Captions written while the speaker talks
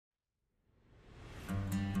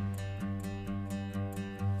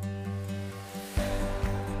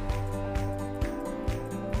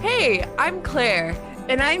Hey, I'm Claire.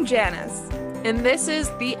 And I'm Janice. And this is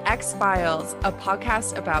The X-Files, a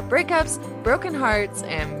podcast about breakups, broken hearts,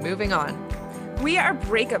 and moving on. We are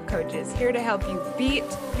breakup coaches here to help you beat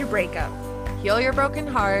your breakup, Heal your broken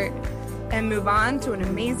heart, and move on to an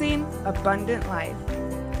amazing, abundant life.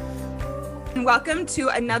 And welcome to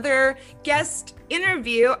another guest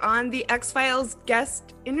interview on the X-Files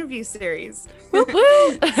guest interview series. Woo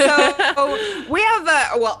woo! So we have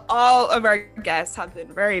all of our guests have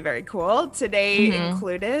been very, very cool, today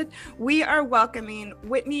included. We are welcoming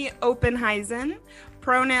Whitney Oppenhuizen,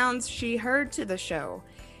 pronouns she, her, to the show.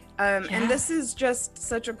 And this is just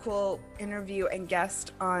such a cool interview and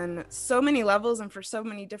guest on so many levels and for so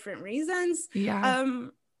many different reasons. Yeah.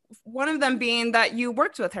 One of them being that you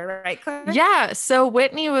worked with her, right, Claire? Yeah. So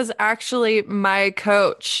Whitney was actually my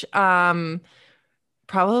coach, probably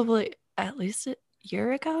at least a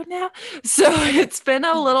year ago now. So it's been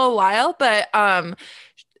a little while, but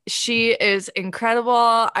she is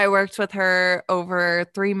incredible. I worked with her over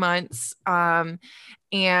 3 months, and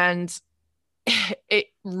it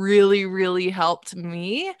really, really helped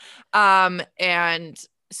me. And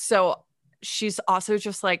so she's also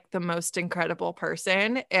just like the most incredible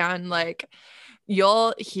person. And like,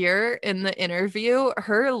 you'll hear in the interview,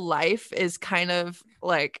 her life is kind of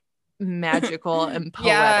like magical and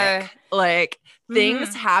poetic. Like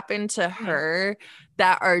things happen to her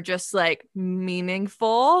that are just like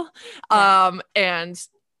meaningful. And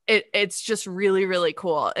it's just really, really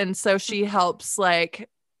cool. And so she helped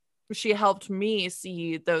me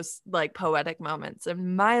see those like poetic moments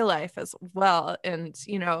in my life as well, and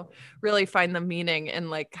really find the meaning in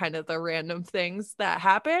like kind of the random things that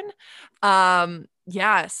happen. So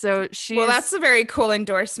that's a very cool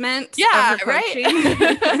endorsement. Yeah, of her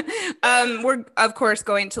right. We're of course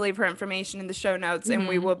going to leave her information in the show notes, and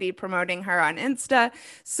we will be promoting her on Insta.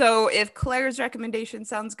 So if Claire's recommendation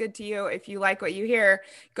sounds good to you, if you like what you hear,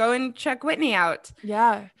 go and check Whitney out.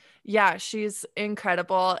 Yeah, she's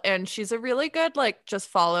incredible. And she's a really good, like, just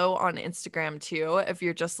follow on Instagram too, if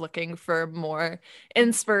you're just looking for more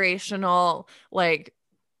inspirational, like,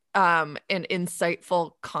 and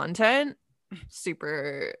insightful content.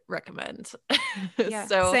 Super recommend. Yeah,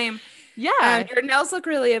 so same. Yeah. Your nails look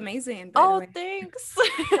really amazing. By the way. Thanks.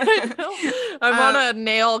 I'm on a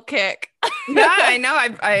nail kick. Yeah, I know.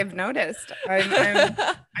 I've noticed.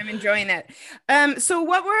 I'm enjoying it. So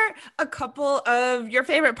what were a couple of your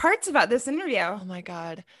favorite parts about this interview? Oh my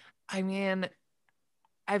God. I mean,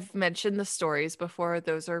 I've mentioned the stories before.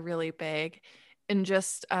 Those are really big. And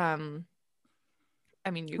just, you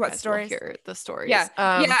guys will hear the stories. Yeah.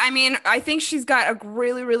 I mean, I think she's got a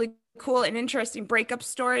really, really cool and interesting breakup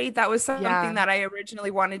story. That was something that I originally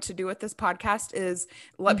wanted to do with this podcast, is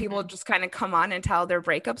let people just kind of come on and tell their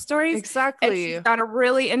breakup stories. Exactly. And she's got a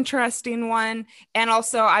really interesting one. And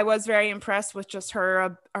also I was very impressed with just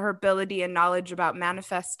her ability and knowledge about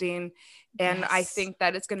manifesting. And I think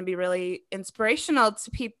that it's going to be really inspirational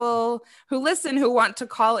to people who listen, who want to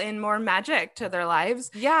call in more magic to their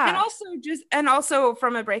lives. Yeah. And also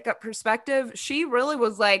from a breakup perspective, she really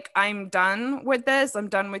was like, I'm done with this. I'm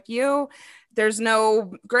done with you. There's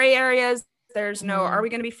no gray areas. There's no, are we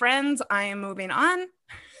going to be friends? I am moving on.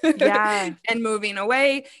 And moving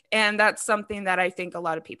away. And that's something that I think a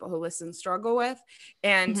lot of people who listen struggle with.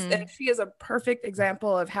 And she is a perfect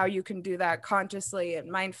example of how you can do that consciously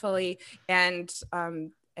and mindfully, and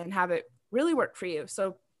have it really work for you.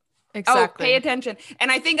 So pay attention.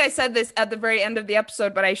 And I think I said this at the very end of the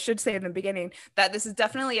episode, but I should say in the beginning that this is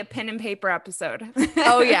definitely a pen and paper episode.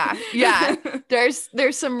 Oh yeah. Yeah. There's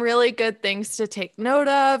some really good things to take note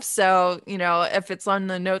of. So, if it's on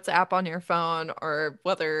the notes app on your phone, or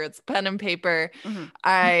whether it's pen and paper,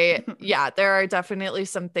 there are definitely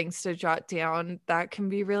some things to jot down that can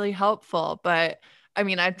be really helpful. But I'm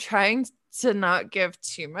trying to not give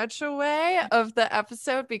too much away of the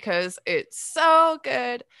episode because it's so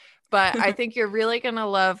good. But I think you're really going to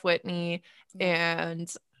love Whitney. And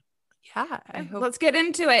I hope. Let's get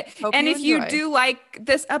into it. And if you do like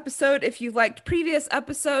this episode, if you liked previous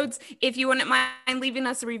episodes, if you wouldn't mind leaving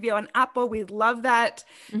us a review on Apple, we'd love that.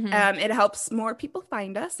 It helps more people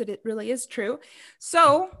find us. It really is true.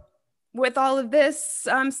 So with all of this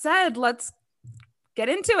said, let's get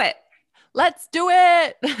into it. Let's do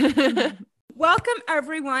it. Welcome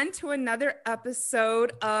everyone to another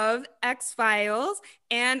episode of X-Files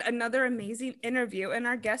and another amazing interview in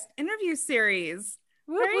our guest interview series.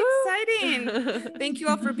 Very exciting. Thank you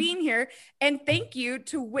all for being here. And thank you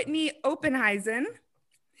to Whitney Oppenhuizen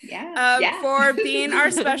for being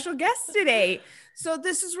our special guest today. So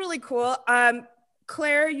this is really cool.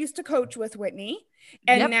 Claire used to coach with Whitney,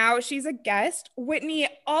 and now she's a guest. Whitney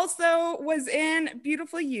also was in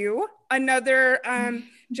Beautiful You, another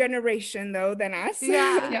generation though than us.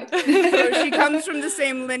 Yeah. So she comes from the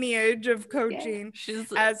same lineage of coaching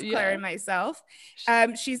as Claire and myself.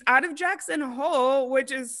 She's out of Jackson Hole,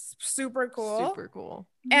 which is super cool. Super cool.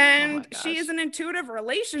 And she is an intuitive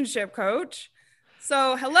relationship coach.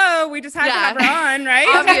 So hello, we just had to have her on, right?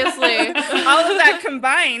 Obviously. All of that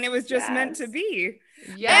combined, it was just meant to be.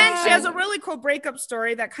 Yeah. And she has a really cool breakup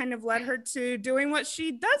story that kind of led her to doing what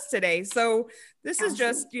she does today. So this is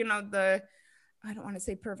just, you know, I don't want to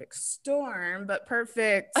say perfect storm, but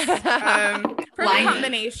perfect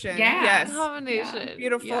combination. Yeah. Yes. Combination. Yeah.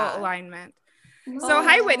 Beautiful alignment. So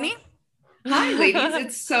hi, Whitney. Hi, ladies.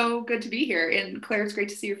 It's so good to be here. And Claire, it's great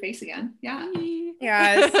to see your face again. Yeah.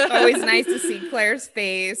 Yeah, it's always nice to see Claire's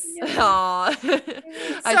face. Aw.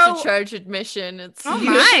 I should charge admission. It's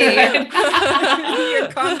my. Your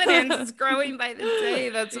confidence is growing by the day.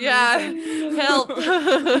 That's amazing. Help.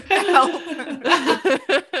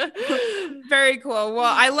 Very cool.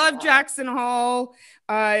 Well, I love Jackson Hole.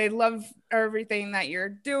 I love everything that you're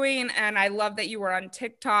doing, and I love that you were on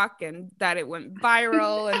TikTok and that it went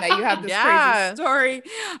viral and that you have this crazy story.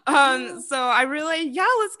 So I really,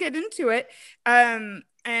 let's get into it. And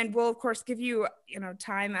we'll of course give you,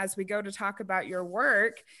 time as we go to talk about your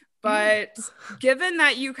work. But given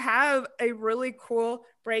that you have a really cool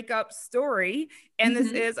breakup story, and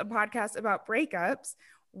this is a podcast about breakups,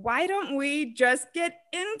 why don't we just get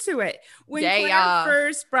into it? When Claire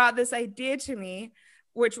first brought this idea to me,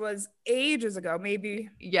 which was ages ago, maybe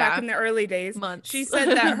back in the early days, months. She said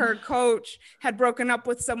that her coach had broken up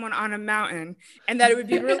with someone on a mountain, and that it would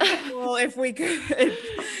be really cool if we could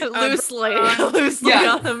loosely on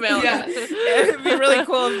the mountain. Yeah. It would be really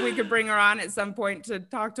cool if we could bring her on at some point to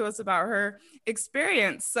talk to us about her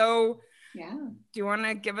experience. So do you want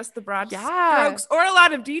to give us the broad strokes or a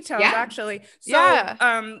lot of details actually? So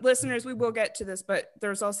listeners, we will get to this, but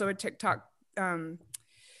there's also a TikTok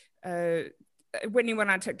Whitney went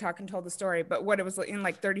on TikTok and told the story, but what it was in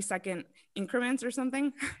like 30-second increments or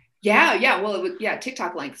something. Well, it was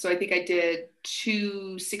TikTok length. So I think I did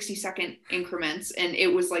 2 60-second increments, and it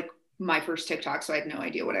was like my first TikTok, so I had no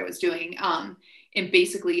idea what I was doing. And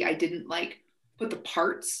basically I didn't like put the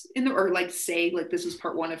parts in or like say like this is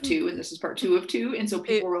part 1 of 2 and this is part 2 of 2, and so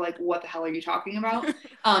people were like, what the hell are you talking about?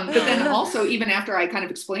 But then also, even after I kind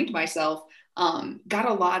of explained to myself, got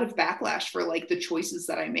a lot of backlash for like the choices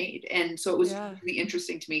that I made. And so it was really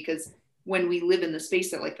interesting to me, because when we live in the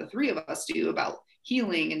space that like the three of us do about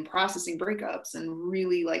healing and processing breakups and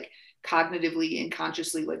really like cognitively and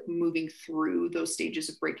consciously like moving through those stages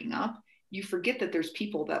of breaking up, you forget that there's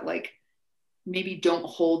people that like maybe don't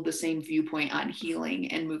hold the same viewpoint on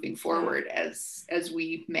healing and moving forward as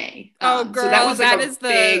we may. Oh girl, so that was like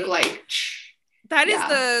big like that is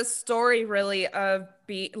the story really of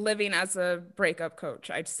living as a breakup coach,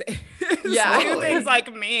 I'd say. Do things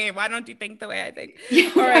like me. Why don't you think the way I think?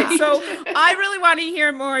 All right. So I really want to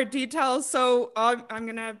hear more details. So I'm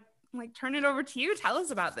going to like turn it over to you. Tell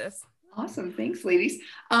us about this. Awesome. Thanks, ladies.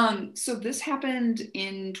 So this happened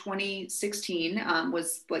in 2016,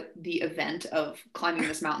 was like the event of climbing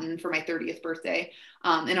this mountain for my 30th birthday.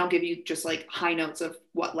 And I'll give you just like high notes of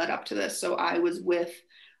what led up to this. So I was with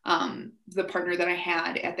the partner that I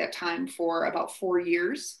had at that time for about 4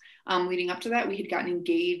 years. Leading up to that, we had gotten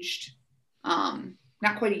engaged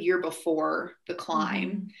not quite a year before the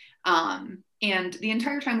climb. And the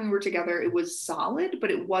entire time we were together, it was solid, but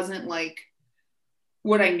it wasn't like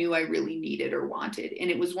what I knew I really needed or wanted. And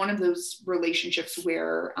it was one of those relationships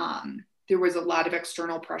where there was a lot of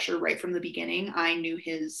external pressure right from the beginning. I knew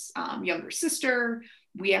his younger sister.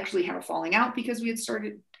 We actually had a falling out because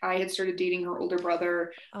I had started dating her older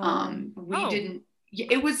brother.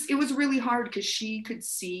 It was really hard because she could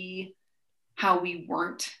see how we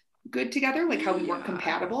weren't good together, like how we weren't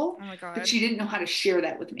compatible. Oh my God. But she didn't know how to share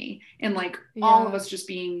that with me. And like all of us just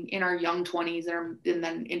being in our young 20s and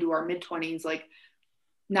then into our mid 20s, like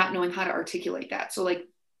not knowing how to articulate that. So like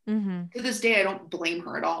to this day, I don't blame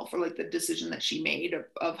her at all for like the decision that she made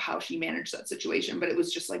of how she managed that situation, but it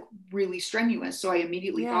was just like really strenuous. So I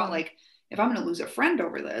immediately thought like, if I'm going to lose a friend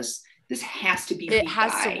over this has to be it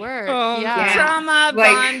has to work. Trauma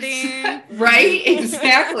bonding. Right.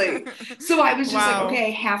 Exactly. So I was just like, okay,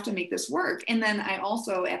 I have to make this work. And then I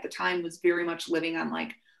also at the time was very much living on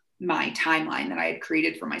like my timeline that I had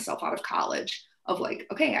created for myself out of college. of like,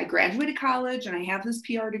 okay, I graduated college and I have this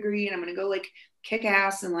PR degree and I'm going to go like kick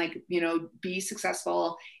ass and like, you know, be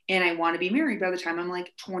successful. And I want to be married by the time I'm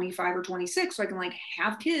like 25 or 26. So I can like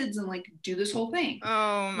have kids and like do this whole thing.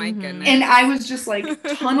 Oh my goodness. And I was just like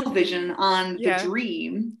tunnel vision on the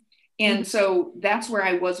dream. And so that's where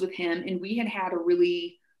I was with him. And we had a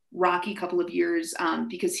really rocky couple of years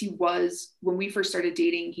because he was, when we first started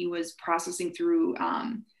dating, he was processing through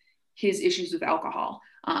his issues with alcohol.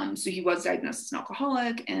 So he was diagnosed as an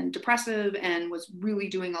alcoholic and depressive and was really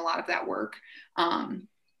doing a lot of that work.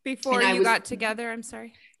 Before you got together, I'm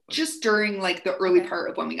sorry? Just during like the early part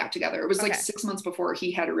of when we got together. It was like 6 months before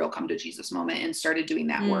he had a real come to Jesus moment and started doing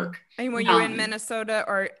that work. And were you in Minnesota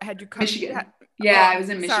or had you come? Michigan. Yeah, I was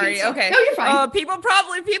in Michigan. Sorry. So. Okay. No, you're fine. People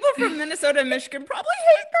from Minnesota and Michigan probably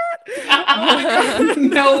hate that.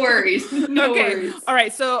 No worries. No worries. All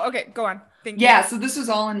right. So, go on. Thank you. Yeah. So this was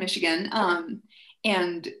all in Michigan.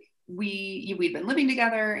 And we'd been living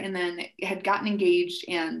together and then had gotten engaged.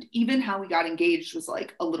 And even how we got engaged was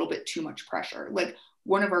like a little bit too much pressure. Like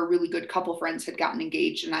one of our really good couple friends had gotten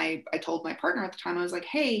engaged. And I told my partner at the time, I was like,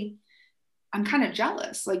 hey, I'm kind of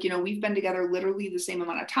jealous. Like, you know, we've been together literally the same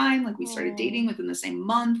amount of time. Like we started dating within the same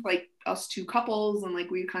month, like us two couples. And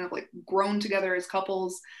like, we kind of like grown together as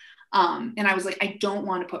couples. And I was like, I don't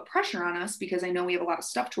want to put pressure on us because I know we have a lot of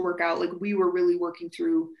stuff to work out. Like we were really working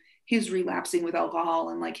through his relapsing with alcohol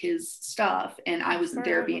and like his stuff. And I was in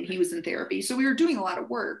therapy and he was in therapy. So we were doing a lot of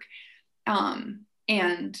work.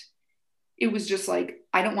 And it was just like,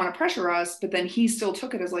 I don't want to pressure us, but then he still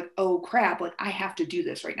took it as like, oh crap, like I have to do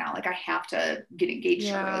this right now. Like I have to get engaged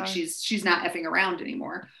to her. Like she's not effing around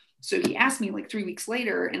anymore. So he asked me like 3 weeks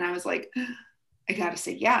later and I was like, I got to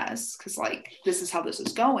say yes. Cause like, this is how this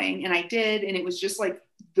is going. And I did. And it was just like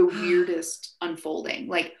the weirdest unfolding.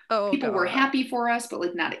 Like people were happy for us, but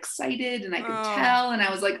like not excited. And I could tell. And I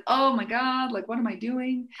was like, oh my God, like, what am I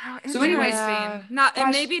doing? So anyways,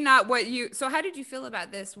 maybe not what you, so how did you feel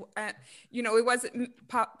about this? You know, it wasn't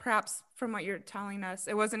perhaps from what you're telling us,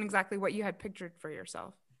 it wasn't exactly what you had pictured for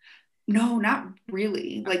yourself. No, not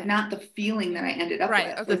really. Like not the feeling that I ended up with.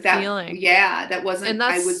 Okay. Like the feeling. Yeah, that wasn't, and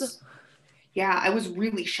I was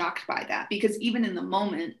really shocked by that because even in the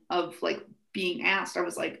moment of like being asked, I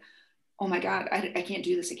was like, oh my God, I can't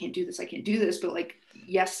do this. I can't do this. I can't do this. But like,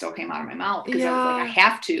 yes, still came out of my mouth because I was like, I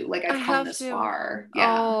have to, like, I've come this far.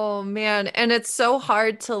 Yeah. Oh man. And it's so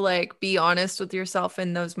hard to like be honest with yourself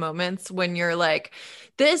in those moments when you're like,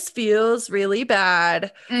 this feels really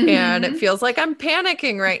bad and it feels like I'm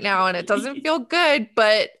panicking right now and it doesn't feel good,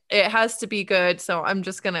 but it has to be good. So I'm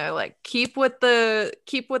just going to like keep with the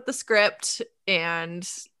script and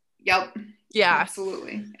yep. Yeah,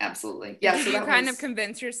 absolutely. Yeah. Did you kind of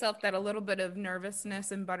convince yourself that a little bit of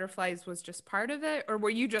nervousness and butterflies was just part of it? Or were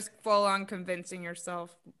you just full on convincing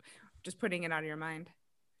yourself, just putting it out of your mind?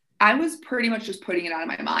 I was pretty much just putting it out of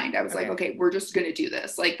my mind. I was like, okay, we're just going to do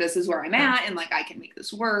this. Like, this is where I'm at. And like, I can make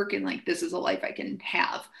this work. And like, this is a life I can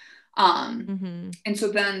have. And so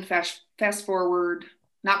then fast forward,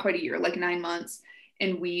 not quite a year, like 9 months.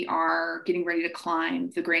 And we are getting ready to climb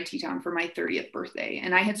the Grand Teton for my 30th birthday.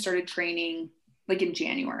 And I had started training like in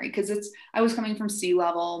January because I was coming from sea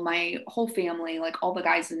level. My whole family, like all the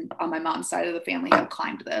guys on my mom's side of the family have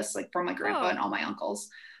climbed this, like from my grandpa and all my uncles.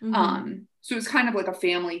 So it was kind of like a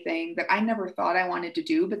family thing that I never thought I wanted to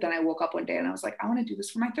do. But then I woke up one day and I was like, I want to do this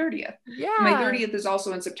for my 30th. Yeah. My 30th is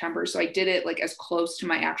also in September. So I did it like as close to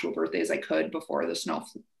my actual birthday as I could before the snow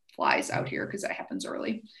flies out here because that happens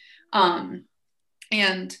early.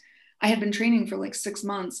 And I had been training for like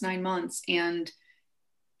 9 months, and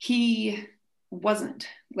he wasn't.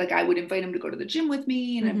 Like, I would invite him to go to the gym with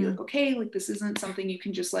me, and I'd be like, okay, like this isn't something you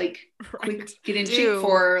can just like quick get in shape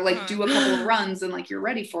for, like do a couple of runs and like you're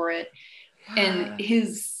ready for it. And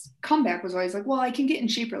his comeback was always like, well, I can get in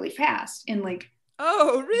shape really fast. And like,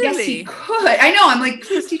 oh, really? Yes, he could. I know. I'm like,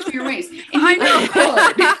 please teach me your ways. And I know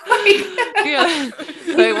could. Yeah.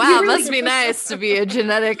 Like, wow, it must be nice to be a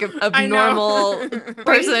genetic abnormal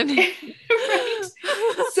person. Right.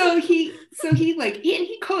 So he like, and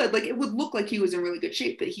he could, like, it would look like he was in really good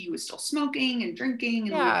shape, but he was still smoking and drinking.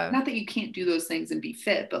 And like, not that you can't do those things and be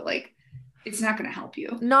fit, but like, it's not going to help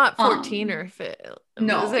you. Not 14 or fit.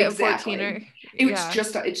 No, is it exactly. 14 or?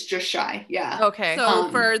 It's just shy. Yeah. Okay. So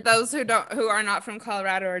for those who are not from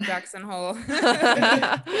Colorado or Jackson Hole,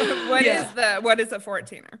 what is a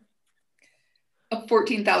 14er? A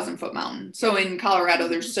 14,000 foot mountain. So in Colorado,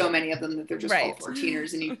 there's so many of them that they're just all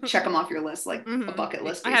 14ers, and you check them off your list like a bucket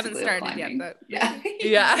list. I haven't started yet, but yeah.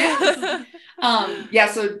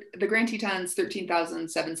 So the Grand Teton's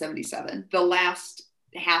 13,777. The last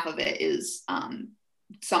half of it is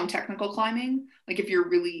some technical climbing. Like if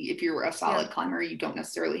you're a solid climber, you don't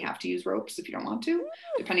necessarily have to use ropes if you don't want to,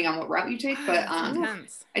 depending on what route you take. But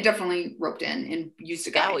I definitely roped in and used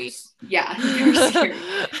a guide. Yeah, very scary.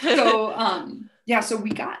 So we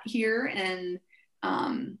got here and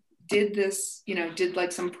did this, did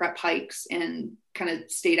like some prep hikes and kind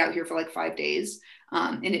of stayed out here for like 5 days.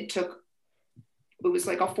 And it was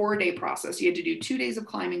like a 4-day process. You had to do 2 days of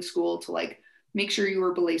climbing school to like make sure you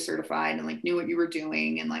were belay certified and like knew what you were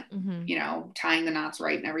doing and like, tying the knots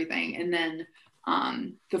right and everything. And then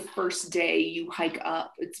the first day you hike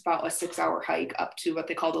up, it's about a 6-hour hike up to what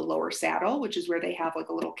they call the lower saddle, which is where they have like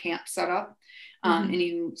a little camp set up. And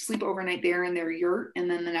you sleep overnight there in their yurt. And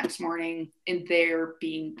then the next morning in there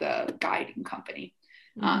being the guiding company.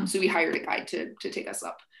 So we hired a guide to take us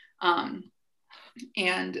up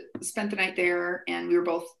and spent the night there. And we were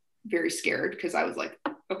both very scared because I was like,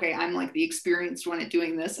 okay, I'm like the experienced one at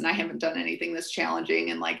doing this and I haven't done anything this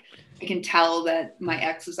challenging. And like, I can tell that my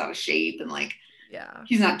ex is out of shape and like,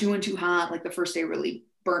 he's not doing too hot. Like the first day really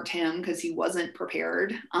burnt him because he wasn't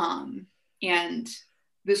prepared. And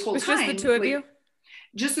this whole time, just the two of you?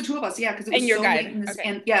 Just the two of us. Yeah. Cause it was and your so guide. late in this,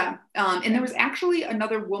 and and there was actually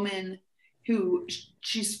another woman who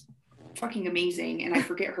she's fucking amazing. And I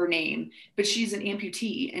forget her name, but she's an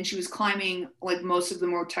amputee and she was climbing like most of the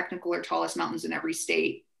more technical or tallest mountains in every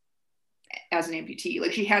state as an amputee.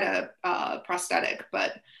 Like she had a prosthetic,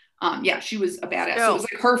 but she was a badass. So it was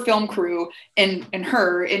like her film crew and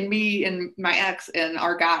her and me and my ex and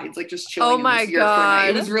our guides, like just chilling in this yurt for a night.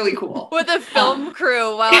 It was really cool. With a film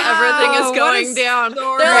crew while everything is going down.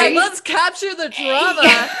 They're like, let's capture the drama.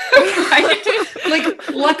 Right?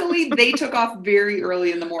 Like luckily they took off very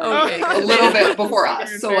early in the morning, like, a little bit before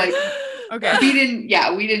us. So like we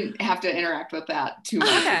didn't have to interact with that too much.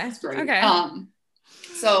 It's great.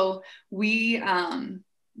 So we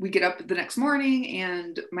get up the next morning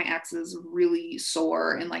and my ex is really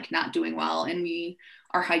sore and like not doing well. And we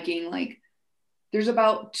are hiking, like there's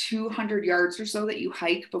about 200 yards or so that you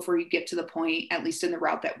hike before you get to the point, at least in the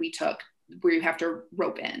route that we took, where you have to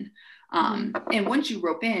rope in. And once you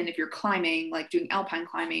rope in, if you're climbing, like doing alpine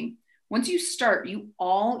climbing, once you start, you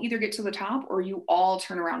all either get to the top or you all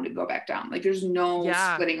turn around and go back down. Like there's no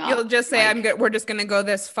splitting up. You'll just say, I'm good. We're just going to go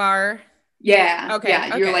this far. Yeah. Okay.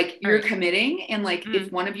 Yeah. You're like, you're committing. And like,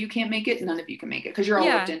 if one of you can't make it, none of you can make it because you're all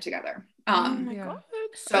roped in together. Oh my God.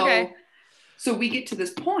 So we get to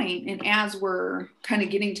this point, and as we're kind of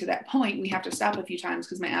getting to that point, we have to stop a few times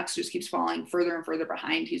because my ex just keeps falling further and further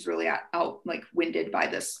behind. He's really out like winded by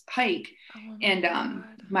this hike.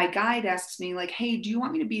 My guide asks me like, hey, do you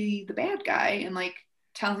want me to be the bad guy? And like,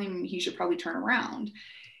 tell him he should probably turn around.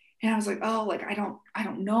 And I was like, oh, like, I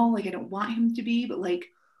don't know. Like, I don't want him to be, but like,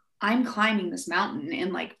 I'm climbing this mountain.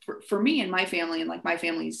 And like, for me and my family and like my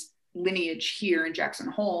family's lineage here in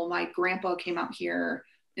Jackson Hole, my grandpa came out here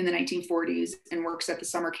in the 1940s and works at the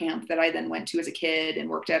summer camp that I then went to as a kid and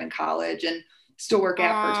worked at in college and still work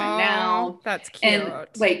at part-time now. That's cute. And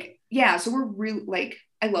like, so we're really like,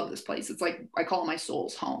 I love this place. It's like, I call it my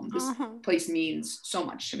soul's home. This place means so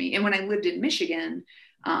much to me. And when I lived in Michigan,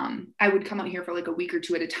 I would come out here for like a week or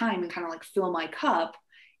two at a time and kind of like fill my cup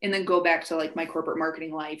and then go back to like my corporate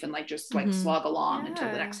marketing life and like just like slog along until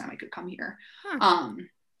the next time I could come here.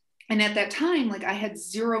 And at that time, like I had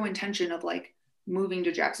zero intention of like moving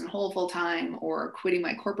to Jackson Hole full time or quitting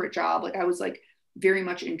my corporate job. Like I was like very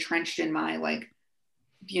much entrenched in my like,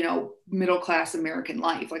 middle-class American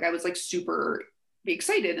life. Like I was like super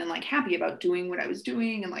excited and like happy about doing what I was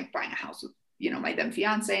doing and like buying a house with, my then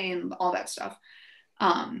fiance and all that stuff.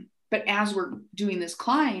 But as we're doing this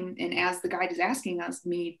climb and as the guide is asking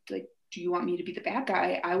me, like, do you want me to be the bad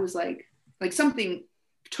guy? I was like something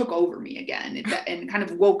took over me again and kind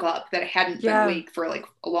of woke up that I hadn't been awake for like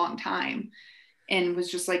a long time and was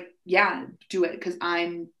just like, yeah, do it. Cause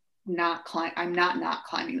I'm not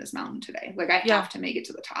climbing this mountain today. Like I have to make it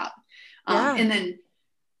to the top. And then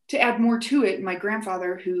to add more to it, my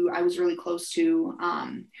grandfather, who I was really close to,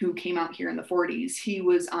 who came out here in the 40s, he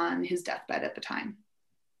was on his deathbed at the time.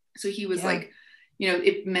 So he was like,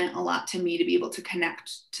 it meant a lot to me to be able to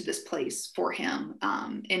connect to this place for him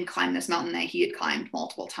and climb this mountain that he had climbed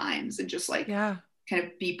multiple times and just like kind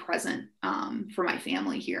of be present for my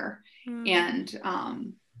family here. And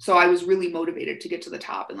so I was really motivated to get to the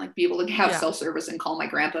top and like be able to have self-service and call my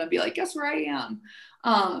grandpa and be like, guess where I am?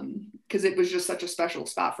 Because it was just such a special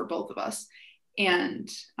spot for both of us. And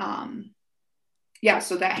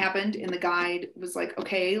so that happened. And the guide was like,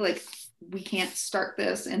 okay, like we can't start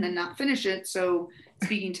this and then not finish it. So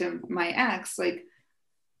speaking to my ex, like,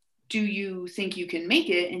 do you think you can make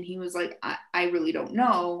it? And he was like, I really don't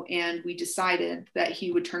know. And we decided that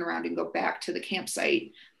he would turn around and go back to the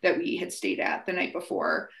campsite that we had stayed at the night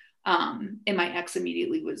before. And my ex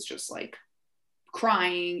immediately was just like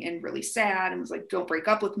crying and really sad and was like, don't break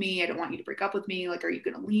up with me. I don't want you to break up with me. Like, are you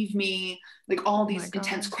going to leave me? Like all these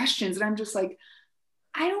intense questions. And I'm just like,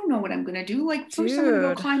 I don't know what I'm going to do. Like, first I'm going to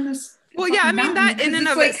go climb this. Well, yeah, I mean, that in and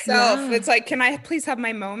of itself, it's like, can I please have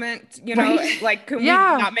my moment? You know, like, can we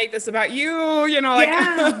not make this about you? You know, like,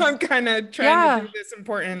 I'm kind of trying to do this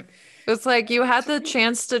important. It's like you had the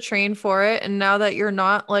chance to train for it, and now that you're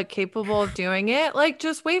not like capable of doing it, like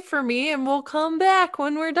just wait for me and we'll come back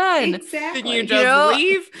when we're done. Exactly. Did you just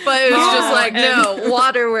leave? But it was just like, no,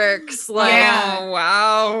 waterworks. Like, oh,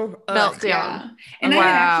 wow. Meltdown. Yeah. And I had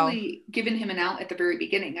actually given him an out at the very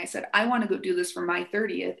beginning. I said, I want to go do this for my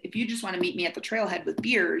 30th. If you just want to meet me at the trailhead with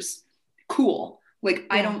beers, cool. Like,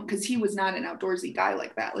 I don't, because he was not an outdoorsy guy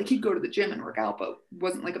like that. Like, he'd go to the gym and work out, but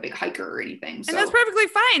wasn't like a big hiker or anything. So. And that's perfectly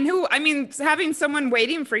fine. Having someone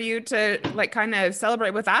waiting for you to like kind of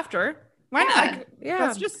celebrate with after. Why not? Like,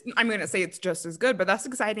 that's just, I'm going to say it's just as good, but that's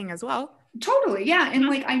exciting as well. Totally. Yeah. And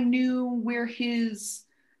like, I knew where his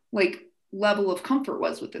like level of comfort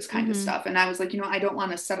was with this kind of stuff. And I was like, I don't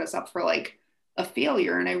want to set us up for like a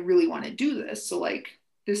failure. And I really want to do this. So like,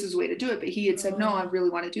 this is the way to do it. But he had said, no, I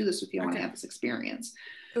really want to do this with you. I want to have this experience.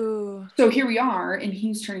 Ooh. So here we are, and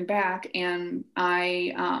he's turning back, and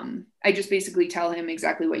I just basically tell him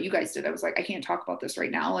exactly what you guys did. I was like, I can't talk about this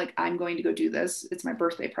right now. Like, I'm going to go do this. It's my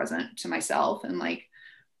birthday present to myself. And like,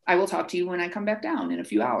 I will talk to you when I come back down in a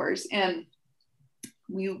few hours. And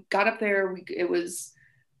we got up there. It was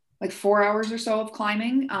like 4 hours or so of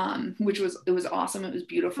climbing, which was awesome. It was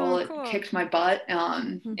beautiful. Oh, cool. It kicked my butt.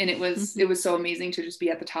 And it was so amazing to just be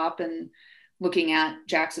at the top and looking at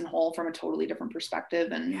Jackson Hole from a totally different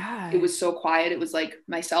perspective. And it was so quiet. It was like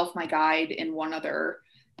myself, my guide, and one other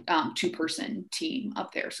 2-person team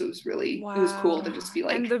up there. So it was really, it was cool to just be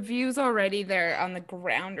like, and the views already there on the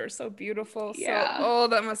ground are so beautiful. Yeah. So,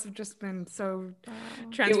 that must have just been so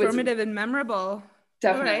transformative and memorable.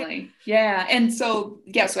 Definitely. Right. Yeah. And so,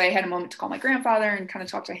 so I had a moment to call my grandfather and kind of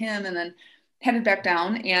talk to him, and then headed back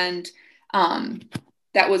down. And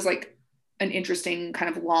that was like an interesting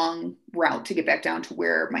kind of long route to get back down to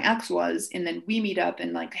where my ex was. And then we meet up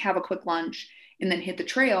and like have a quick lunch and then hit the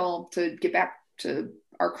trail to get back to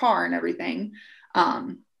our car and everything.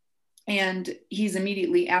 And he's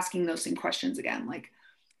immediately asking those same questions again. Like,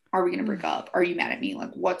 are we going to break up? Are you mad at me?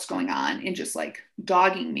 Like, what's going on? And just like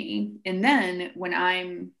dogging me. And then when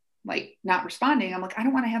I'm like not responding, I'm like, I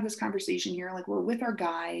don't want to have this conversation here. Like, we're with our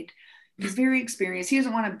guide. He's very experienced. He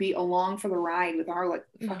doesn't want to be along for the ride with our like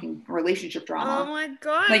fucking relationship drama. Oh my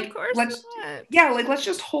God. Like, of course let's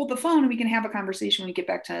just hold the phone and we can have a conversation when we get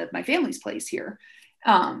back to my family's place here.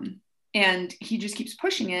 And he just keeps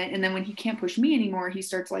pushing it. And then when he can't push me anymore, he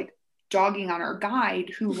starts like dogging on our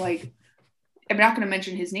guide, who like, I'm not going to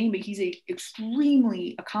mention his name, but he's a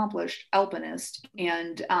extremely accomplished alpinist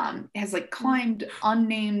and has like climbed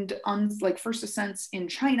unnamed like first ascents in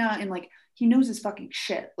China, and like he knows his fucking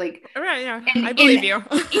shit. Like, right, yeah, I believe you.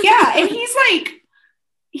 Yeah, and he's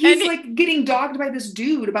like getting dogged by this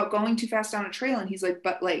dude about going too fast down a trail, and he's like,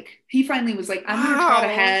 but like he finally was like, I'm gonna trot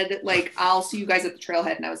ahead. Like, I'll see you guys at the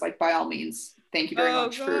trailhead. And I was like, by all means, thank you very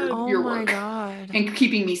much for your work and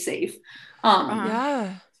keeping me safe.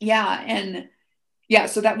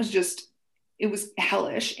 So that was just, it was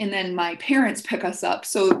hellish. And then my parents pick us up.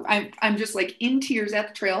 So I'm just like in tears at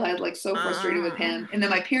the trailhead, like so frustrated with him. And then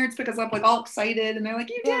my parents pick us up like all excited, and they're like,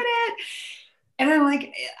 you did it. And I'm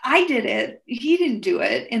like, I did it. He didn't do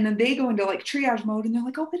it. And then they go into like triage mode, and they're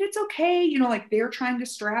like, oh, but it's okay. You know, like they're trying to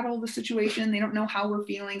straddle the situation. They don't know how we're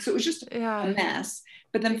feeling. So it was just a mess.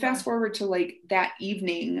 But then fast forward to like that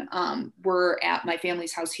evening, we're at my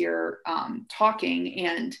family's house here talking,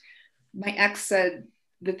 and my ex said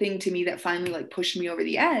the thing to me that finally like pushed me over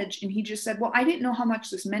the edge. And he just said, well, I didn't know how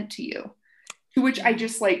much this meant to you. To which I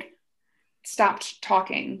just like stopped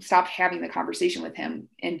having the conversation with him,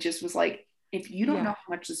 and just was like, if you don't know how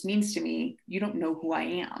much this means to me, you don't know who I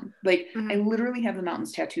am. Like, I literally have the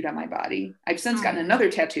mountains tattooed on my body. I've since gotten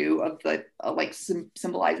another tattoo of the like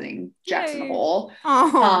symbolizing Jackson Hole.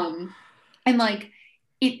 And like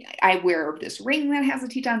I wear this ring that has the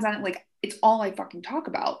Tetons on it. Like, it's all I fucking talk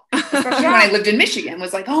about. Especially when I lived in Michigan,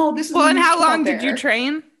 was like, oh, this is. Well, and how long did you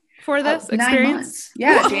train for this experience? 9 months.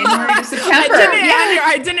 Yeah, January to September.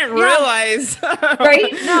 I didn't realize,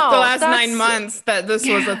 right? No, the last 9 months that this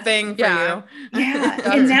was a thing for you.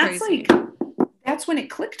 Yeah, and that's crazy. Like, that's when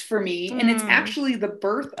it clicked for me. And it's actually the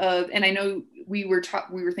birth of, and I know we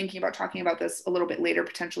were thinking about talking about this a little bit later,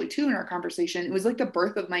 potentially too, in our conversation. It was like the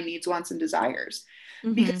birth of my needs, wants, and desires,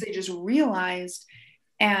 because I just realized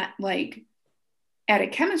at a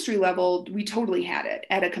chemistry level, we totally had it.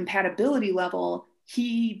 At a compatibility level,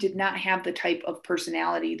 he did not have the type of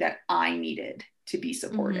personality that I needed to be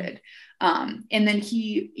supported. And then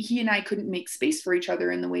he and I couldn't make space for each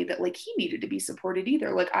other in the way that like he needed to be supported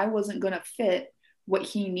either. Like I wasn't going to fit what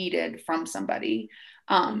he needed from somebody.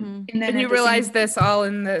 And then you realized this all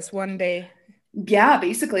in this one day. Yeah,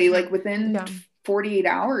 basically like within 48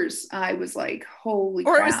 hours, I was like, holy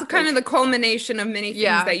crap. Or it was kind of the culmination of many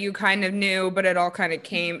things that you kind of knew, but it all kind of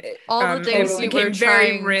came, all the things it became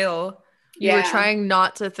very real. You were trying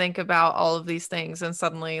not to think about all of these things, and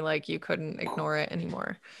suddenly like you couldn't ignore it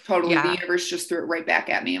anymore. Totally. The universe just threw it right back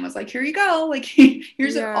at me and was like, here you go. Like,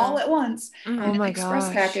 here's it all at once. Oh my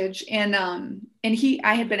express package. And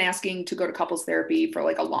I had been asking to go to couples therapy for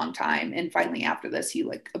like a long time. And finally after this, he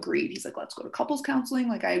like agreed. He's like, let's go to couples counseling.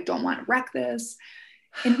 Like, I don't want to wreck this.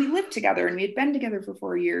 And we lived together and we had been together for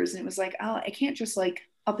 4 years. And it was like, oh, I can't just like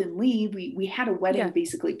up and leave. We had a wedding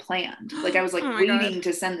basically planned. Like I was like waiting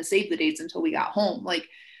to send the save the dates until we got home. Like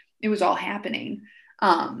it was all happening.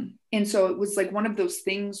 And so it was like one of those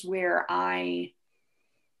things where I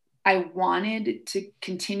wanted to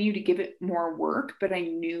continue to give it more work, but I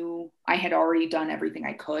knew I had already done everything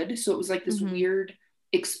I could. So it was like this weird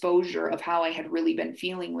exposure of how I had really been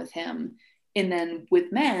feeling with him. And then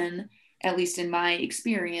with men, at least in my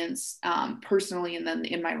experience, personally, and then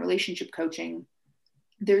in my relationship coaching,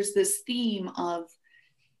 there's this theme of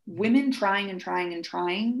women trying and trying and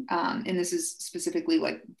trying. And this is specifically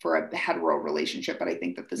like for a hetero relationship, but I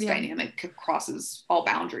think that this dynamic crosses all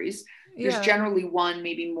boundaries. There's generally one,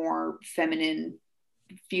 maybe more feminine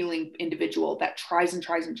feeling individual that tries and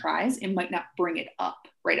tries and tries and might not bring it up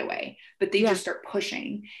right away, but they just start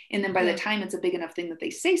pushing. And then by the time it's a big enough thing that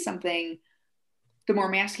they say something, the more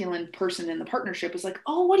masculine person in the partnership is like,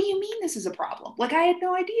 oh, what do you mean this is a problem? Like, I had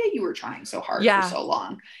no idea you were trying so hard for so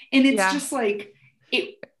long. And it's just like,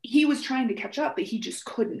 he was trying to catch up, but he just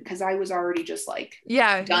couldn't, because I was already just like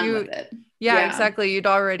done with it. Yeah, exactly. You'd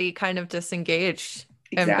already kind of disengaged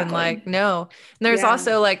and been like, no. And there's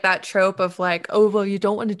also like that trope of like, oh, well, you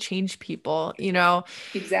don't want to change people, you know?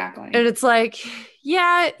 Exactly. And it's like,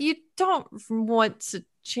 yeah, you don't want to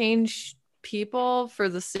change people for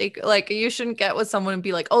the sake, like you shouldn't get with someone and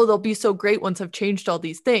be like, oh, they'll be so great once I've changed all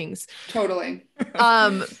these things. Totally.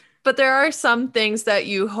 But there are some things that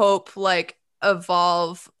you hope like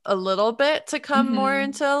evolve a little bit to come more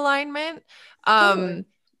into alignment. But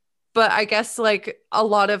I guess like a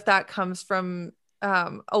lot of that comes from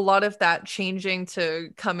a lot of that changing to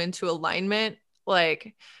come into alignment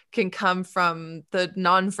like can come from the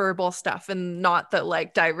nonverbal stuff, and not that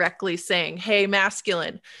like directly saying, hey,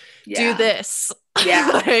 masculine, do this.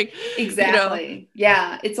 Like, exactly. You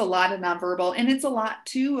know? It's a lot of nonverbal, and it's a lot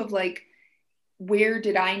too of like, where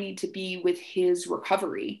did I need to be with his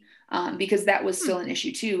recovery? Because that was still an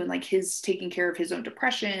issue too. And like his taking care of his own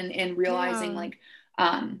depression and realizing like,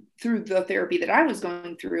 through the therapy that I was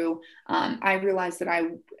going through, I realized that I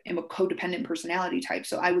am a codependent personality type.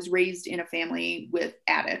 So I was raised in a family with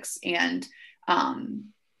addicts, and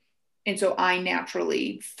so I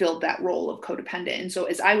naturally filled that role of codependent. And so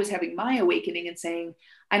as I was having my awakening and saying,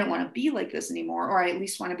 I don't want to be like this anymore, or I at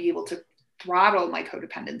least want to be able to throttle my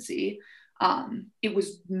codependency, it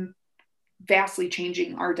was vastly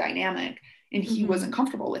changing our dynamic. And he wasn't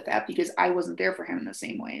comfortable with that because I wasn't there for him in the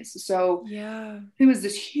same ways. So it was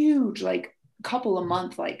this huge, like couple of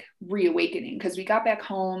month, like reawakening, because we got back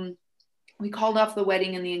home, we called off the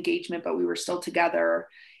wedding and the engagement, but we were still together.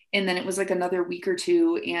 And then it was like another week or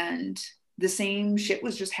two, and the same shit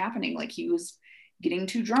was just happening. Like he was getting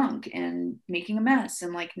too drunk and making a mess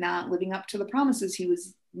and like not living up to the promises he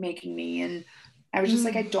was making me. And I was just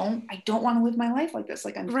like, I don't want to live my life like this.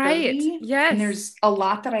 Like I'm 30, and there's a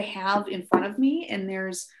lot that I have in front of me, and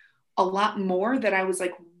there's a lot more that I was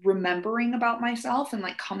like remembering about myself and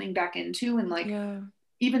like coming back into, and like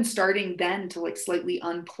even starting then to like slightly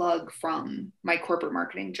unplug from my corporate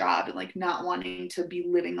marketing job and like not wanting to be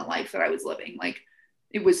living the life that I was living. Like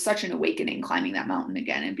it was such an awakening climbing that mountain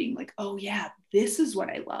again and being like, oh yeah, this is what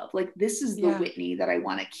I love. Like, this is the Whitney that I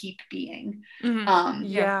want to keep being. And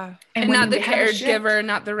not the caregiver,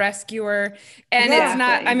 not the rescuer. And it's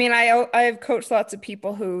not, I mean, I've coached lots of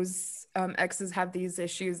people whose exes have these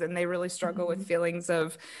issues, and they really struggle with feelings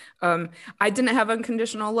of, I didn't have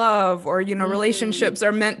unconditional love, or, you know, relationships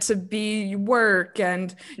are meant to be work,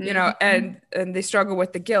 and, you know, and they struggle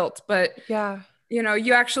with the guilt, but you know,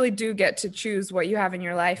 you actually do get to choose what you have in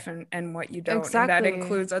your life and what you don't. Exactly. And that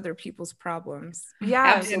includes other people's problems. Yeah.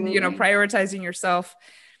 Absolutely. And, you know, prioritizing yourself.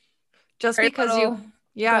 Just Very because little,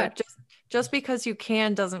 just because you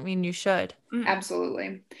can doesn't mean you should.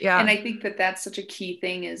 Absolutely. Yeah. And I think that that's such a key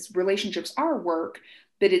thing is relationships are work,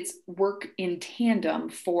 but it's work in tandem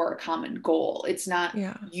for a common goal. It's not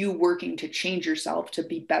you working to change yourself to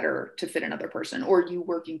be better to fit another person, or you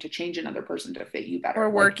working to change another person to fit you better.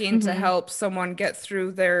 Or working to help someone get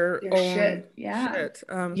through their own shit. Yeah. shit.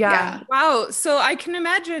 Yeah. Wow. So I can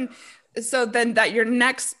imagine, so then that your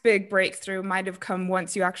next big breakthrough might have come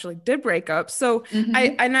once you actually did break up. So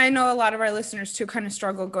I know a lot of our listeners too kind of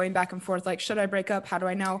struggle going back and forth, like, should I break up? How do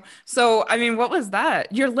I know? So, I mean, what was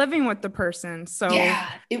that? You're living with the person. So yeah,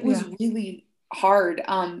 it was really hard.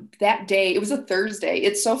 That day, it was a Thursday.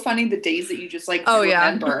 It's so funny the days that you just like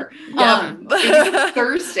remember. It was a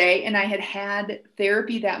Thursday, and I had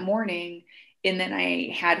therapy that morning, and then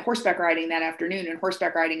I had horseback riding that afternoon. And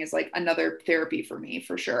horseback riding is like another therapy for me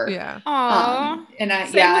for sure. Yeah. Aww. And I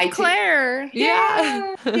Same with Claire.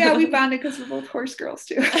 Yeah, we bonded because we're both horse girls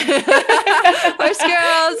too. Horse girls.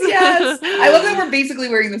 Yes. I love that we're basically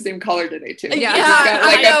wearing the same color today too. Yeah. Got,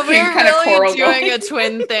 like, I know, we're kind of really doing a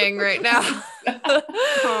twin thing right now.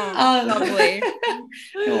 Lovely.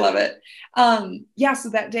 I love it. So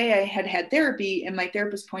that day I had therapy, and my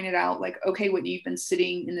therapist pointed out, like, okay, Whitney, you've been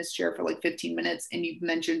sitting in this chair for like 15 minutes and you've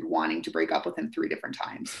mentioned wanting to break up with him 3 different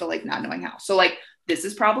times, but like not knowing how. So like, this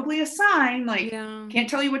is probably a sign, like, can't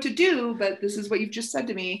tell you what to do, but this is what you've just said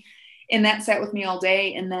to me. And that sat with me all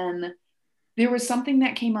day. And then there was something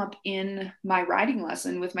that came up in my riding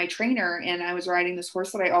lesson with my trainer, and I was riding this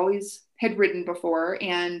horse that I always had ridden before.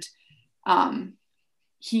 And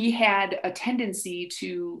he had a tendency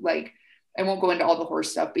to, like, I won't go into all the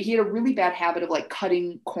horse stuff, but he had a really bad habit of like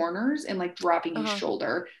cutting corners and like dropping his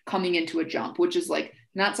shoulder coming into a jump, which is like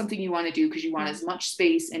not something you want to do because you want as much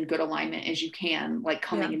space and good alignment as you can, like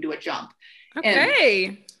coming into a jump. Okay.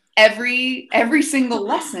 And every single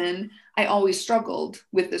lesson, I always struggled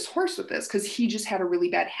with this horse because he just had a really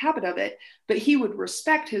bad habit of it, but he would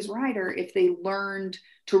respect his rider if they learned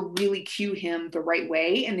to really cue him the right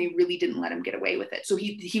way and they really didn't let him get away with it. So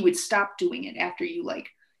he would stop doing it after you like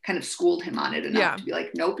kind of schooled him on it enough to be like,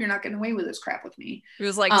 nope, you're not getting away with this crap with me. He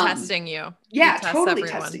was like testing you. Yeah, totally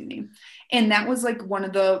testing me. And that was like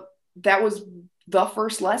that was the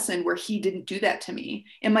first lesson where he didn't do that to me.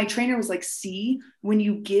 And my trainer was like, see, when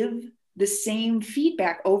you give the same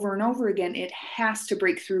feedback over and over again, it has to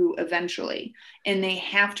break through eventually. And they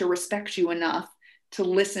have to respect you enough to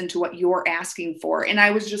listen to what you're asking for. And I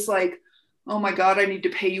was just like, oh my God, I need to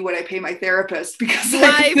pay you what I pay my therapist, because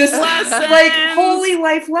like this like holy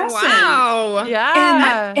life lesson. Wow.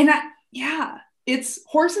 Yeah. And it's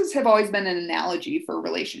horses have always been an analogy for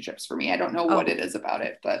relationships for me. I don't know what it is about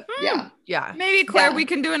it, but yeah. Maybe Claire, we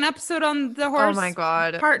can do an episode on the horse. Oh my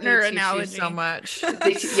God, partner they teach analogy. You so much.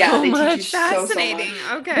 They teach you fascinating.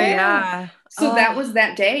 So much. Okay. Yeah. So that was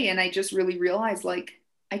that day, and I just really realized like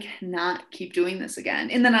I cannot keep doing this again.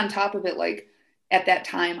 And then on top of it, like at that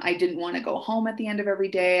time, I didn't want to go home at the end of every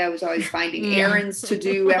day. I was always finding errands to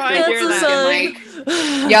do after work,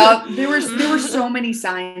 and like, there were so many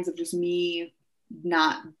signs of just me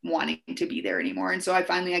not wanting to be there anymore. And so I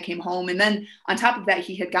came home, and then on top of that,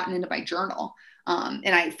 he had gotten into my journal.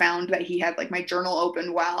 And I found that he had like my journal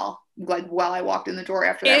open while I walked in the door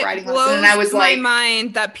after that riding lesson. And I was like, my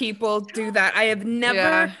mind that people do that. I have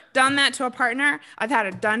never done that to a partner. I've had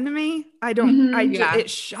it done to me. I don't,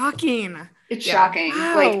 it's shocking. It's shocking.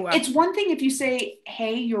 Wow. Like, it's one thing if you say,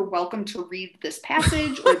 hey, you're welcome to read this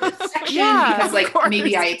passage or this section because like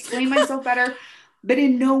maybe I explain myself better. But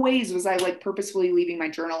in no ways was I like purposefully leaving my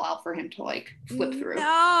journal out for him to like flip through.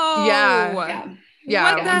 No. Yeah.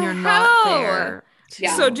 What when you're not there.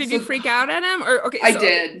 Yeah. So did you freak out at him? Or I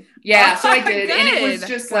did. Yeah. So I did. And it was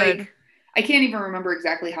just Good. like, I can't even remember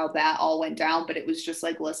exactly how that all went down, but it was just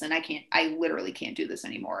like, listen, I literally can't do this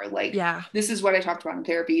anymore. Like, this is what I talked about in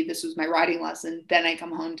therapy. This was my writing lesson. Then I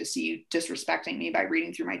come home to see you disrespecting me by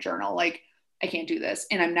reading through my journal. Like, I can't do this,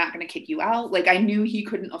 and I'm not going to kick you out. Like, I knew he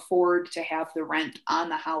couldn't afford to have the rent on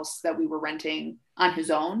the house that we were renting on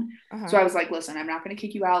his own. So I was like, listen, I'm not going to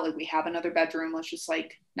kick you out. Like, we have another bedroom. Let's just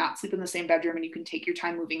like not sleep in the same bedroom, and you can take your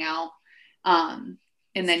time moving out.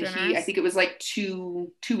 And then I think it was like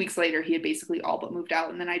two weeks later, he had basically all but moved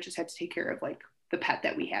out. And then I just had to take care of like the pet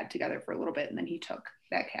that we had together for a little bit. And then he took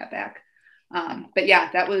that cat back. But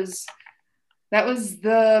yeah, that was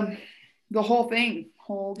the whole thing.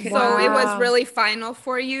 whole kit. So it was really final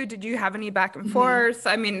for you. Did you have any back and forth?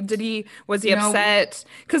 I mean, was he upset?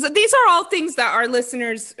 Because these are all things that our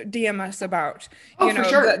listeners DM us about. For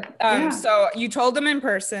sure. So you told him in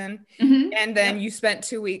person, and then you spent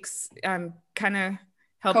 2 weeks kind of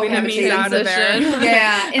helping him ease out of there.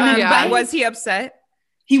 Yeah. And then, but was he upset?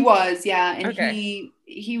 He was, yeah. And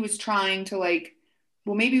he was trying to like,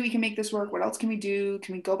 well, maybe we can make this work. What else can we do?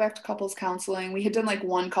 Can we go back to couples counseling? We had done like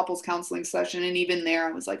one couples counseling session. And even there,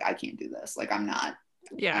 I was like, I can't do this. Like, I'm not,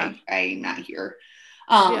 I'm not here.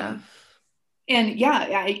 And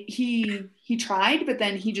he tried, but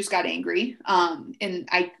then he just got angry. And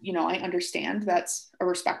I understand that's a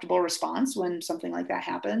respectable response when something like that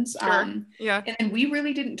happens. Sure. And we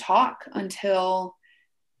really didn't talk until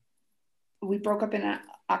we broke up in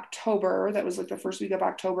October. That was like the first week of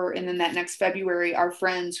October. And then that next February, our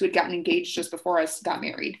friends who had gotten engaged just before us got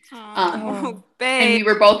married. And we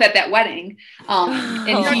were both at that wedding.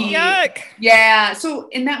 Yuck. Yeah. So,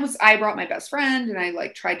 and that was, I brought my best friend and I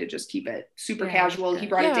like tried to just keep it super casual. He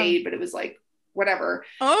brought a date, but it was like, whatever.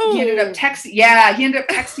 He ended up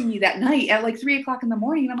texting me that night at like 3:00 in the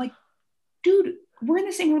morning. And I'm like, dude, we're in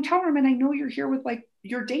the same hotel room. And I know you're here with like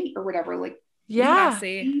your date or whatever. Like,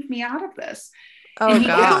 leave me out of this.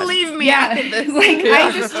 God. Leave me out of this. Like,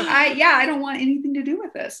 I don't want anything to do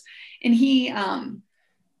with this. And he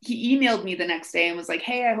emailed me the next day and was like,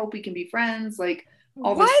 hey, I hope we can be friends. Like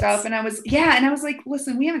all this stuff. And I was like,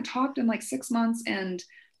 listen, we haven't talked in like 6 months and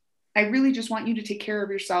I really just want you to take care of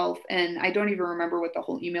yourself. And I don't even remember what the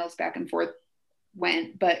whole emails back and forth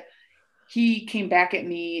went, but he came back at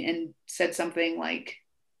me and said something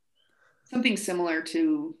similar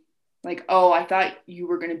to like, oh, I thought you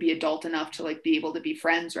were going to be adult enough to like be able to be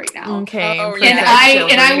friends right now. Okay. And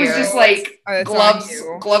I was just like,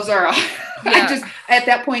 gloves are off. I just, at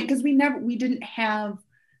that point, because we didn't have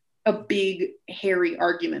a big hairy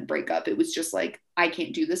argument breakup. It was just like, I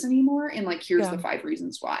can't do this anymore. And like, here's the 5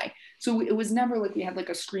 reasons why. So it was never like we had like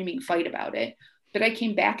a screaming fight about it. But I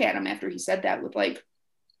came back at him after he said that with like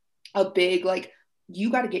a big, like, you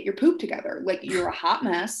got to get your poop together. Like, you're a hot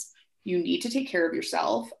mess. You need to take care of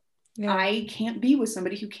yourself. I can't be with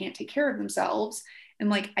somebody who can't take care of themselves. And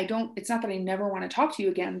like, it's not that I never want to talk to you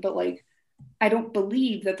again, but like, I don't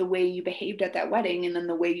believe that the way you behaved at that wedding and then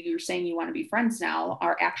the way you're saying you want to be friends now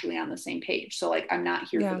are actually on the same page. So like, I'm not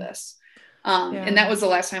here for this. And that was the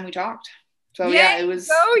last time we talked. So it was,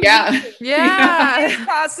 It's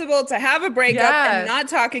possible to have a breakup and not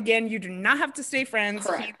talk again. You do not have to stay friends.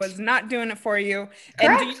 Correct. He was not doing it for you. Correct.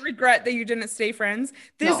 And do you regret that you didn't stay friends?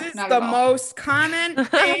 This is the most common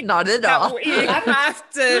thing. Not at all. We have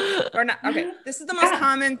to, or not. Okay. This is the most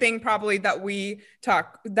common thing probably that we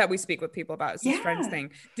speak with people about. Is this friends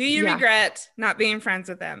thing. Do you regret not being friends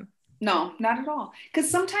with them? No, not at all. Because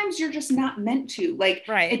sometimes you're just not meant to. Like,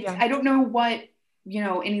 I don't know what,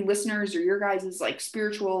 any listeners or your guys' like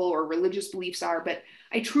spiritual or religious beliefs are, but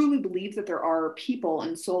I truly believe that there are people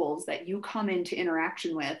and souls that you come into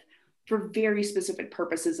interaction with for very specific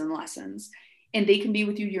purposes and lessons. And they can be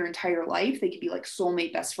with you your entire life. They could be like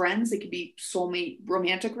soulmate best friends. They could be soulmate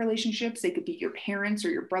romantic relationships. They could be your parents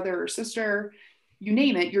or your brother or sister, you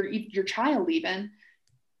name it, your child even.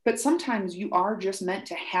 But sometimes you are just meant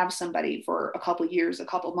to have somebody for a couple years, a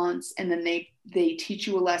couple months, and then they teach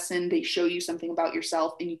you a lesson, they show you something about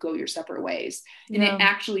yourself, and you go your separate ways. And it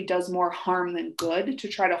actually does more harm than good to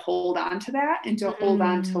try to hold on to that and to hold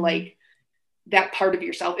on to like that part of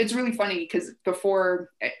yourself. It's really funny because before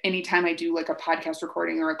anytime I do like a podcast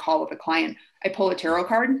recording or a call with a client, I pull a tarot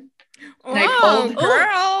card. And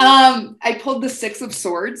I pulled the 6 of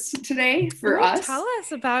Swords today for us. Tell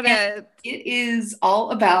us about it. It is all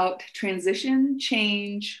about transition,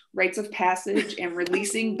 change, rites of passage, and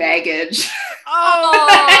releasing baggage.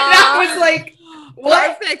 That was like,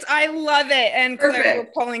 what? Perfect. I love it. And we're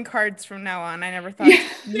pulling cards from now on. I never thought.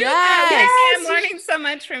 I'm learning so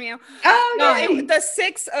much from you. The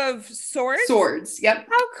 6 of Swords. Swords. Yep.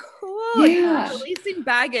 How cool. Yeah. Releasing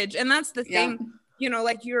baggage. And that's the thing.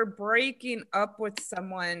 Like you're breaking up with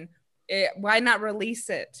someone, why not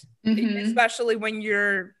release it? Especially when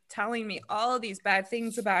you're telling me all of these bad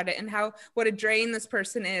things about it and what a drain this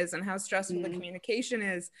person is and how stressful the communication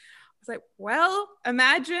is. I was like, well,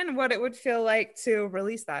 imagine what it would feel like to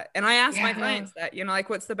release that. And I ask my clients that, like,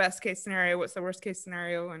 what's the best case scenario? What's the worst case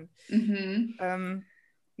scenario? And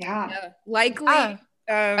likely,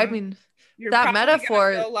 I mean, you're that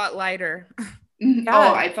metaphor feel a lot lighter.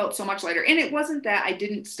 I felt so much lighter. And it wasn't that I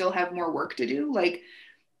didn't still have more work to do. Like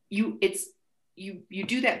you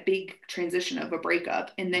do that big transition of a breakup,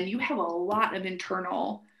 and then you have a lot of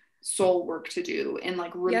internal soul work to do and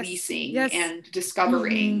like releasing and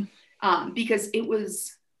discovering. because it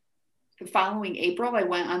was the following April, I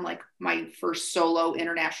went on like my first solo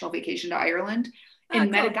international vacation to Ireland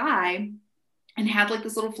and met a guy and had like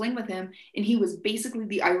this little fling with him. And he was basically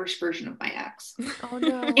the Irish version of my ex. Oh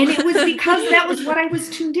no. And it was because that was what I was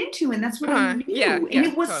tuned into. And that's what I knew. And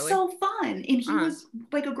it was totally. so fun. And he was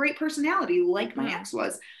like a great personality, like my ex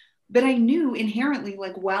was. But I knew inherently,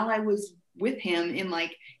 like while I was with him and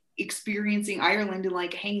like experiencing Ireland and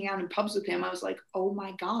like hanging out in pubs with him, I was like, oh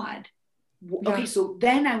my God. Okay. So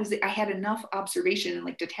then I had enough observation and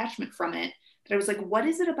like detachment from it that I was like, what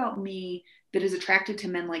is it about me that is attracted to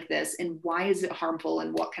men like this? And why is it harmful?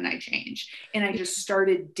 And what can I change? And I just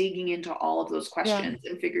started digging into all of those questions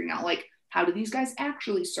and figuring out like, how do these guys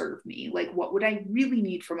actually serve me? Like, what would I really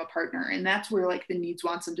need from a partner? And that's where like the needs,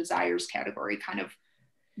 wants, and desires category kind of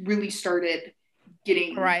really started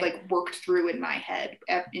getting like worked through in my head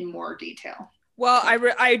in more detail. Well,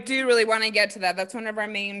 I do really want to get to that. That's one of our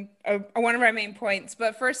main points.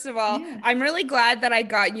 But first of all, I'm really glad that I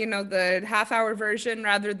got, the half-hour version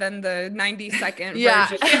rather than the 90-second version.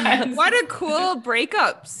 Yes. What a cool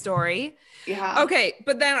breakup story. Yeah. Okay,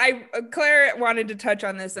 but then Claire wanted to touch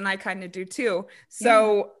on this, and I kind of do too.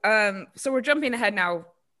 So, so we're jumping ahead now.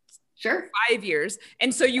 Sure. 5 years.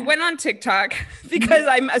 And so you went on TikTok because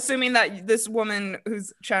I'm assuming that this woman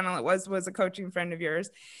whose channel it was a coaching friend of yours,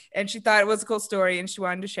 and she thought it was a cool story and she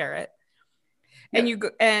wanted to share it.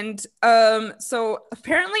 And so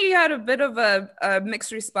apparently you had a bit of a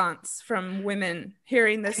mixed response from women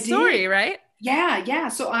hearing this story, right? Yeah.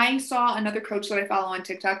 So I saw another coach that I follow on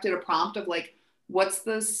TikTok did a prompt of like, what's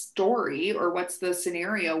the story or what's the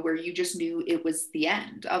scenario where you just knew it was the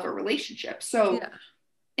end of a relationship? So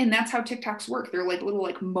and that's how TikToks work. They're like little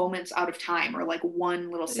like moments out of time or like one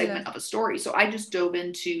little segment of a story. So I just dove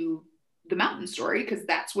into the mountain story because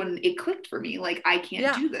that's when it clicked for me. Like, I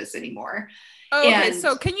can't do this anymore. Oh, okay.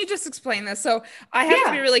 So can you just explain this? So I have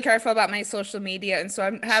to be really careful about my social media. And so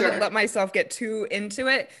I haven't let myself get too into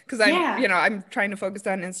it because I'm trying to focus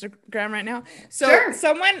on Instagram right now. So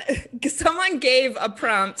someone gave a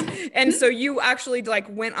prompt. And so you actually like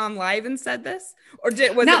went on live and said this? Or was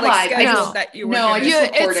it like scheduled that you were? No,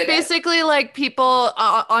 it's basically like people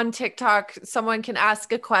on TikTok, someone can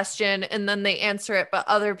ask a question and then they answer it, but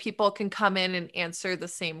other people can come in and answer the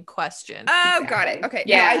same question. Oh, got it. Okay.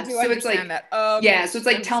 Yeah. I do understand that. So it's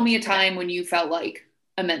like, tell me a time when you felt like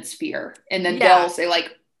immense fear. And then they'll say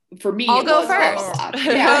like, for me, I'll go first.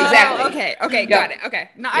 Yeah, exactly. Okay. Got it.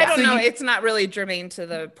 Okay. No, I don't know. It's not really germane to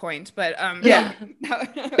the point, but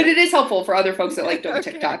but it is helpful for other folks that like don't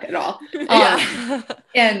TikTok at all.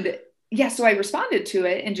 And so I responded to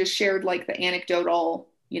it and just shared like the anecdotal,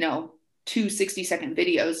 2 60-second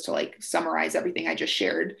videos to like summarize everything I just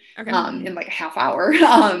shared in like a half hour.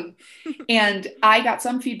 And I got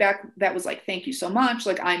some feedback that was like, thank you so much.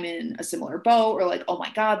 Like, I'm in a similar boat, or like, oh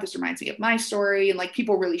my God, this reminds me of my story. And like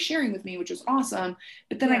people really sharing with me, which was awesome.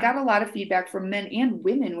 But then I got a lot of feedback from men and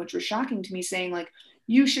women, which was shocking to me, saying like,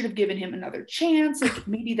 you should have given him another chance. Like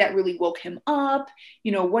maybe that really woke him up.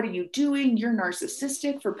 What are you doing? You're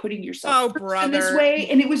narcissistic for putting yourself in this way.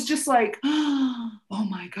 And it was just like, oh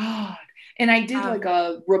my God. And I did like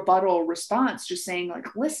a rebuttal response just saying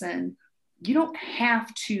like, listen, you don't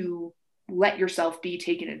have to let yourself be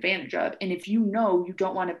taken advantage of. And if you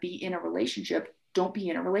don't want to be in a relationship, don't be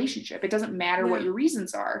in a relationship. It doesn't matter what your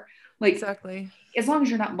reasons are. Like, exactly. As long as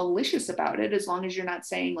you're not malicious about it, as long as you're not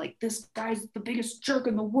saying like, this guy's the biggest jerk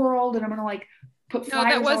in the world and I'm going to like put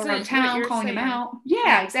flyers all around town calling him out.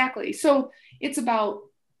 Yeah, exactly. So it's about,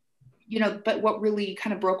 but what really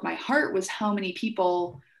kind of broke my heart was how many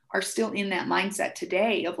people are still in that mindset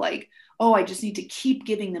today of like, oh, I just need to keep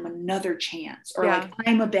giving them another chance. Or like,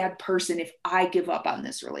 I'm a bad person if I give up on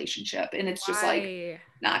this relationship. And it's just like,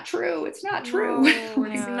 not true. It's not true. No,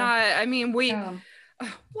 it's not. I mean,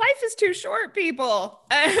 life is too short, people.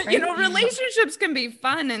 Relationships can be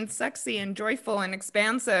fun and sexy and joyful and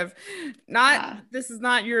expansive. This is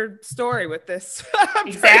not your story with this.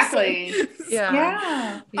 Exactly.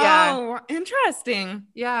 Yeah. Oh, interesting.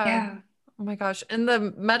 Yeah. Oh my gosh. And the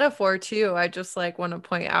metaphor too, I just like want to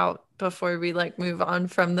point out before we like move on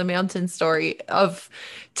from the mountain story of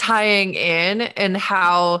tying in and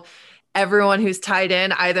how everyone who's tied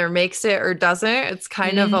in either makes it or doesn't. It's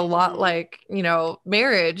kind of a lot like,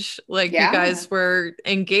 marriage, like you guys were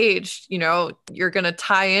engaged, you're going to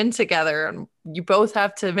tie in together and you both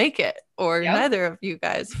have to make it or neither of you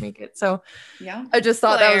guys make it. So I just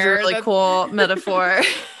thought that was a really cool metaphor.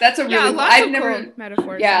 That's a really cool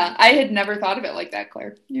metaphor. Yeah. I had never thought of it like that,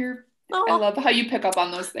 Claire. I love how you pick up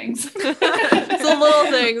on those things. It's the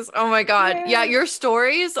little things. Oh my God. Yeah. Your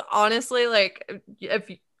stories, honestly, like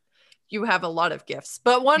if you have a lot of gifts,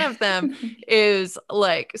 but one of them is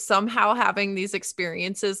like somehow having these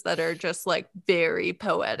experiences that are just like very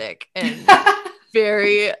poetic and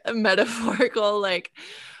very metaphorical. Like,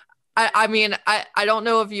 I mean, I don't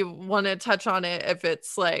know if you want to touch on it, if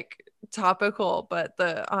it's like topical, but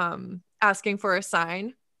the asking for a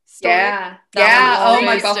sign story. Yeah. Oh,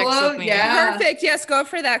 my buffalo. Yeah. Perfect. Yes, go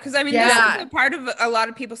for that. Because I mean, this is a part of a lot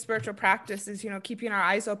of people's spiritual practice is, keeping our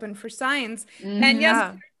eyes open for signs. And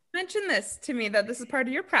yes, mention this to me that this is part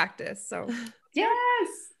of your practice. So yes.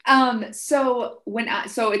 So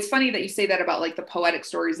it's funny that you say that about like the poetic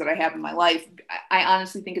stories that I have in my life. I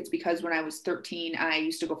honestly think it's because when I was 13, I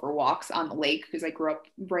used to go for walks on the lake because I grew up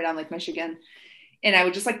right on Lake Michigan, and I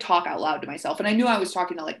would just like talk out loud to myself. And I knew I was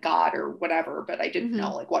talking to like God or whatever, but I didn't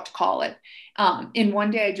know like what to call it. And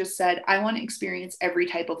one day I just said, I want to experience every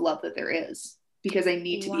type of love that there is, because I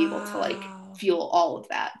need to be able to like feel all of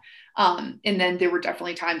that. And then there were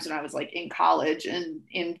definitely times when I was like in college and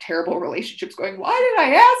in terrible relationships going, why did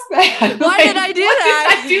I ask that? Why did I do that?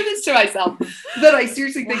 Why did I do this to myself? That I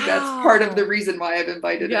seriously think that's part of the reason why I've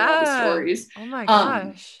invited in all the stories. Oh my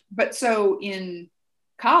gosh. But so in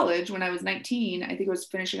college, when I was 19, I think I was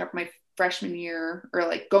finishing up my freshman year or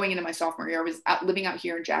like going into my sophomore year. I was living out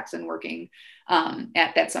here in Jackson working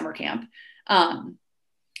at that summer camp.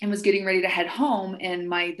 And was getting ready to head home, and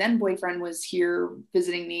my then boyfriend was here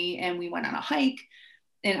visiting me, and we went on a hike,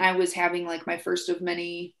 and I was having like my first of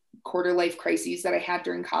many quarter life crises that I had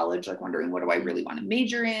during college, like wondering, what do I really want to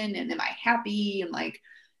major in? And am I happy? And like,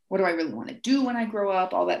 what do I really want to do when I grow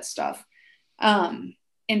up? All that stuff. And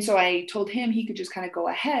so I told him he could just kind of go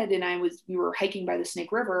ahead, and we were hiking by the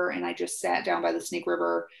Snake River, and I just sat down by the Snake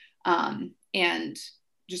River, and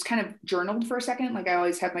just kind of journaled for a second. Like I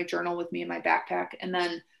always have my journal with me in my backpack, and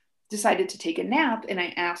then decided to take a nap. And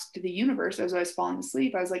I asked the universe as I was falling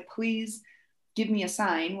asleep, I was like, please give me a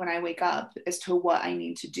sign when I wake up as to what I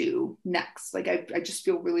need to do next. Like I just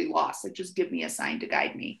feel really lost. Like just give me a sign to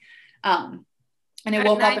guide me. And I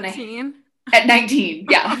woke 19? up at 19.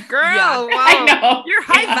 Yeah. Girl, wow. I know. You're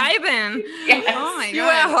high vibing. Yes. Oh my God. You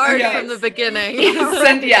went hard from the beginning.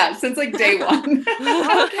 Since like day one.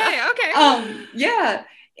 Okay. Yeah.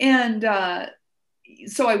 And,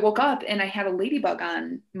 so I woke up and I had a ladybug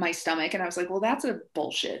on my stomach, and I was like, well, that's a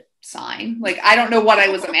bullshit sign. Like, I don't know what I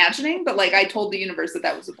was imagining, but like I told the universe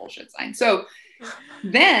that was a bullshit sign. So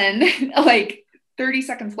then like 30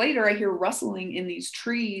 seconds later, I hear rustling in these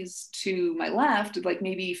trees to my left, like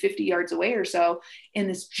maybe 50 yards away or so. And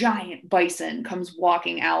this giant bison comes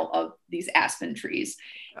walking out of these aspen trees.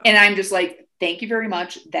 And I'm just like, thank you very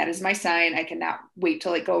much. That is my sign. I cannot wait to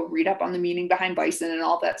like go read up on the meaning behind bison and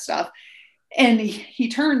all that stuff. And he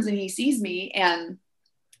turns and he sees me, and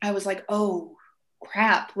I was like, oh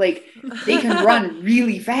crap. Like they can run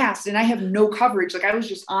really fast, and I have no coverage. Like I was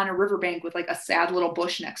just on a riverbank with like a sad little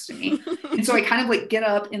bush next to me. And so I kind of like get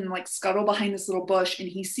up and like scuttle behind this little bush, and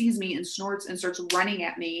he sees me and snorts and starts running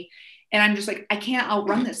at me. And I'm just like, I can't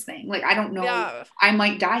outrun this thing. Like, I don't know. Yeah. I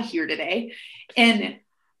might die here today. And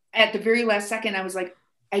at the very last second, I was like,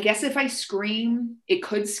 I guess if I scream, it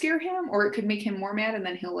could scare him, or it could make him more mad, and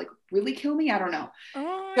then he'll like really kill me. I don't know.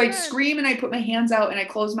 Oh, so I scream, and I put my hands out, and I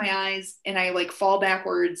close my eyes, and I like fall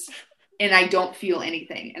backwards, and I don't feel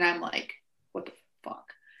anything. And I'm like, what the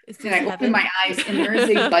fuck? And I open my eyes, and there is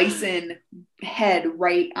a bison head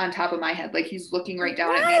right on top of my head. Like he's looking right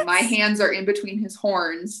down at me, and my hands are in between his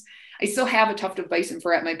horns. I still have a tuft of bison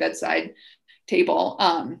fur at my bedside table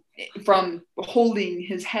from holding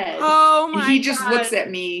his head. Oh my and he just looks at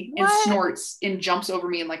me and snorts and jumps over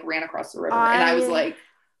me and like ran across the river. And I was like,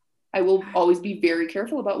 I will always be very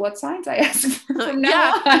careful about what signs I ask for from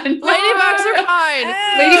now on. Ladybugs are fine.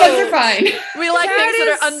 Ladybugs are fine. We like things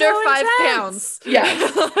that are under so 5 pounds. Yeah.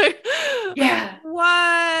 Yeah. What?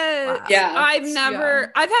 Wow. Yeah.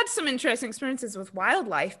 I've had some interesting experiences with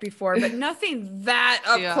wildlife before, but nothing that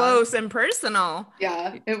up close and personal.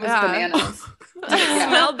 Yeah. It was bananas.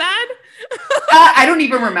 Smelled bad? I don't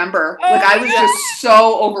even remember. Like I was just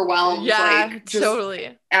so overwhelmed. Yeah, like, just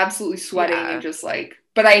totally. Absolutely sweating and just like,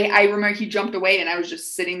 but I remember he jumped away, and I was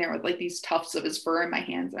just sitting there with like these tufts of his fur in my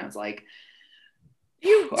hands, and I was like,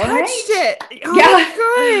 you touched it.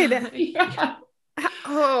 Oh, good. Yeah.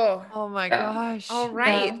 Oh my gosh. All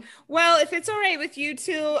right. Yeah. Well, if it's all right with you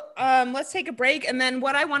two, let's take a break. And then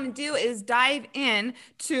what I want to do is dive in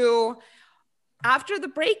to, after the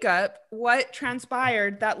breakup, what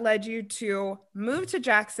transpired that led you to move to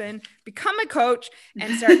Jackson, become a coach,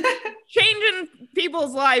 and start changing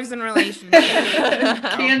people's lives and relationships.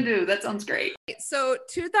 Can do. That sounds great. So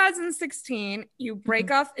 2016, you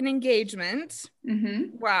break off an engagement.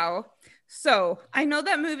 Mm-hmm. Wow. So I know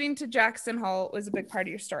that moving to Jackson Hole was a big part of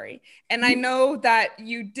your story. And I know that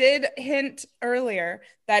you did hint earlier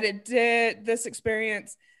that this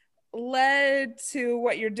experience led to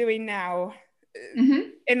what you're doing now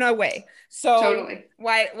in a way. So totally.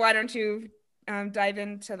 Why don't you dive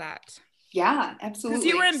into that? Yeah, absolutely.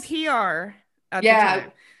 Because you were in PR at the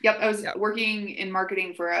time. Yep. I was working in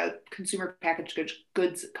marketing for a consumer packaged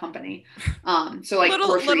goods company. So like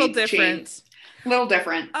little different. Little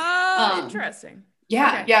different. Oh, interesting.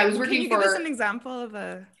 Yeah. Okay. Yeah. I was working Can you give us an example of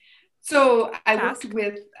a So I task?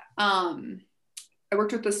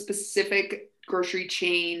 worked with a specific grocery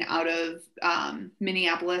chain out of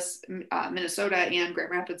Minneapolis, Minnesota, and Grand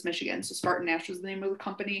Rapids, Michigan. So Spartan Nash was the name of the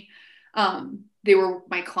company. They were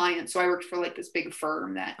my clients. So I worked for like this big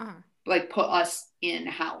firm that like put us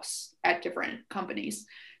in-house at different companies.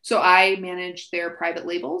 So I managed their private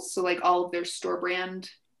labels. So like all of their store brand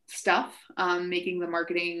stuff, making the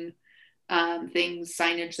marketing things,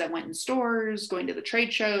 signage that went in stores, going to the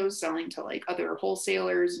trade shows, selling to like other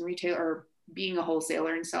wholesalers and retail, or being a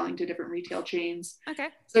wholesaler and selling to different retail chains. Okay.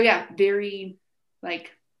 So yeah, very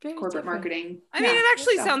like very corporate different. marketing. I mean, it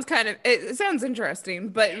actually sounds it sounds interesting,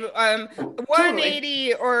 but 180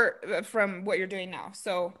 totally. or from what you're doing now.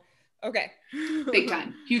 So okay. Big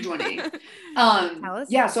time. Huge 180.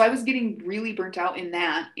 Yeah, so I was getting really burnt out in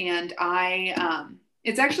that. And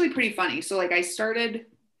it's actually pretty funny. So like I started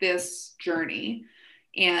this journey,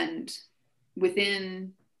 and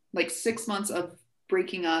within like 6 months of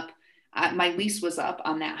breaking up, my lease was up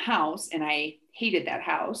on that house, and I hated that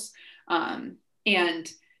house.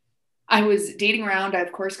 And I was dating around. I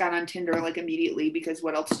of course got on Tinder like immediately, because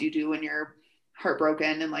what else do you do when you're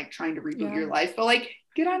heartbroken and like trying to reboot your life? But like,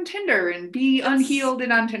 get on Tinder and be unhealed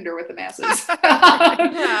and on Tinder with the masses.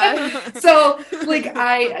 So like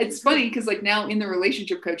it's funny because like now in the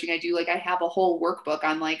relationship coaching I have a whole workbook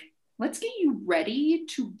on like, let's get you ready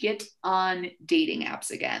to get on dating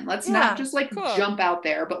apps again. Let's not just like jump out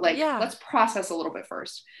there, but like, let's process a little bit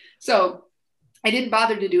first. So I didn't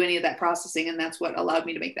bother to do any of that processing, and that's what allowed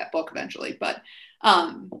me to make that book eventually. But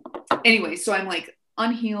anyway, so I'm like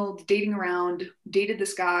unhealed, dating around, dated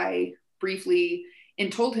this guy briefly,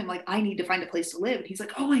 and told him like, I need to find a place to live. And he's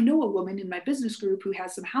like, oh, I know a woman in my business group who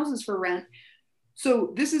has some houses for rent.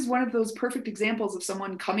 So this is one of those perfect examples of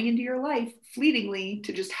someone coming into your life fleetingly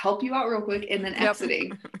to just help you out real quick and then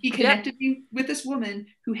exiting. He connected me with this woman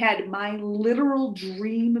who had my literal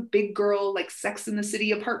dream big girl, like Sex in the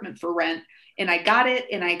City apartment for rent. And I got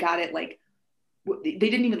it like, they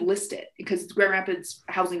didn't even list it, because the Grand Rapids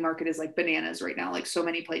housing market is like bananas right now, like so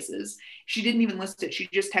many places. She didn't even list it. She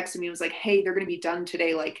just texted me and was like, hey, they're going to be done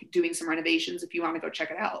today, like doing some renovations if you want to go check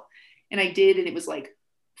it out. And I did. And it was like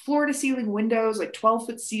floor to ceiling windows, like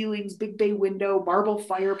 12-foot ceilings, big bay window, marble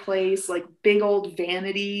fireplace, like big old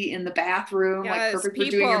vanity in the bathroom, like perfect for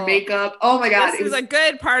doing your makeup. Oh my God. This is a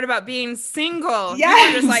good part about being single.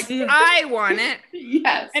 Yes. You're just like, I want it.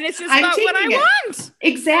 Yes. And it's just about what I want.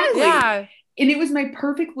 Exactly. Yeah. And it was my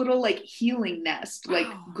perfect little like healing nest, like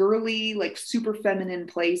girly, like super feminine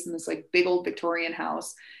place in this like big old Victorian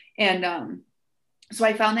house. And so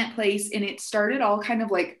I found that place, and it started all kind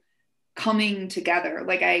of like coming together.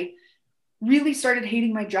 Like I really started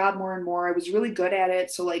hating my job more and more. I was really good at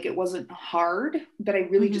it. So like it wasn't hard, but I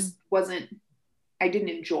really just I didn't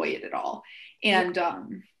enjoy it at all. And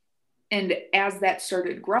as that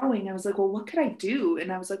started growing, I was like, well, what could I do?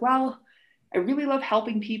 And I was like, well, I really love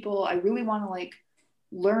helping people. I really want to like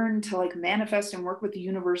learn to like manifest and work with the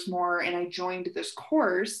universe more. And I joined this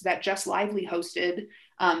course that Jess Lively hosted.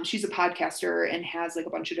 She's a podcaster and has like a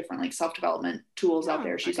bunch of different like self-development tools out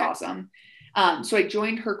there. She's awesome. So I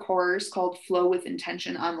joined her course called Flow with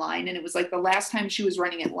Intention online. And it was like the last time she was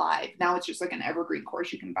running it live. Now it's just like an evergreen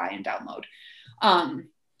course you can buy and download.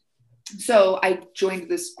 So I joined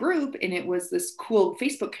this group, and it was this cool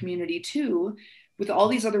Facebook community too, with all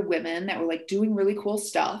these other women that were like doing really cool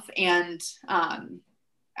stuff. And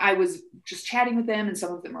I was just chatting with them, and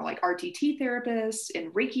some of them were like RTT therapists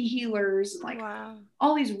and Reiki healers and like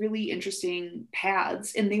all these really interesting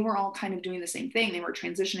paths. And they were all kind of doing the same thing. They were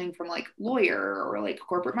transitioning from like lawyer or like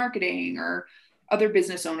corporate marketing or other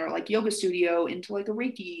business owner, like yoga studio, into like a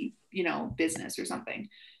Reiki, business or something.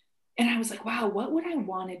 And I was like, wow, what would I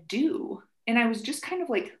want to do? And I was just kind of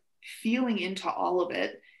like feeling into all of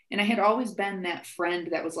it. And I had always been that friend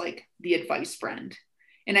that was like the advice friend.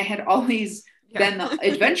 And I had always been the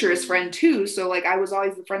adventurous friend too. So like, I was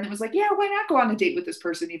always the friend that was like, yeah, why not go on a date with this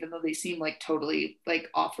person? Even though they seem like totally like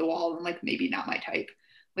off the wall and like maybe not my type.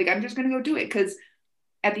 Like, I'm just going to go do it. Cause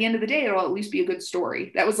at the end of the day, it'll at least be a good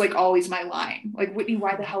story. That was like always my line. Like, Whitney,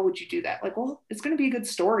 why the hell would you do that? Like, well, it's going to be a good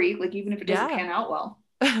story. Like, even if it doesn't pan out well.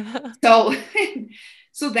 So,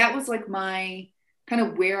 so that was like my kind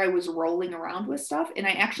of where I was rolling around with stuff. And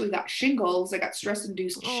I actually got shingles. I got stress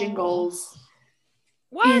induced shingles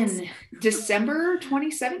in December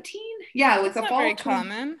 2017. Yeah, like the fall. Very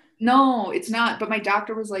common. No, it's not. But my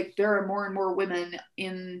doctor was like, there are more and more women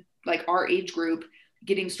in like our age group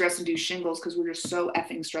getting stress induced shingles because we're just so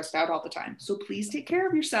effing stressed out all the time. So please take care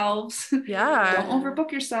of yourselves. Yeah. Don't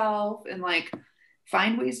overbook yourself, and like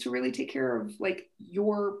find ways to really take care of like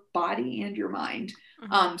your body and your mind.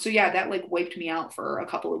 So yeah, that like wiped me out for a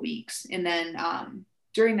couple of weeks. And then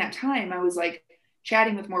during that time, I was like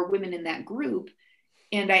chatting with more women in that group.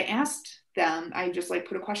 And I asked them, I just like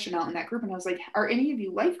put a question out in that group, and I was like, are any of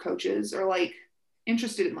you life coaches or like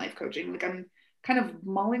interested in life coaching? Like I'm kind of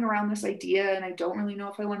mulling around this idea and I don't really know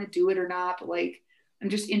if I want to do it or not, but like, I'm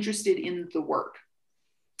just interested in the work.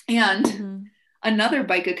 And another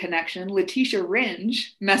biker connection, Letitia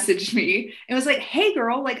Ringe, messaged me and was like, hey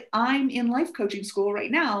girl, like I'm in life coaching school right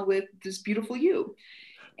now with this beautiful you.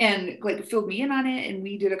 And like filled me in on it. And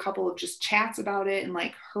we did a couple of just chats about it and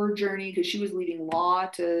like her journey, because she was leaving law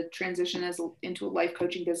to transition into a life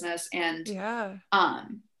coaching business. And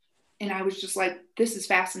and I was just like, this is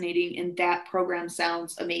fascinating. And that program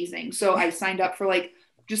sounds amazing. So I signed up for like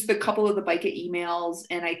just a couple of the BICA emails.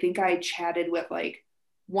 And I think I chatted with like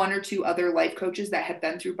one or two other life coaches that had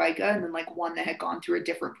been through BICA, and then like one that had gone through a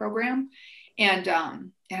different program. And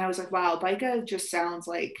I was like, wow, BICA just sounds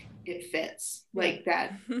like it fits. Like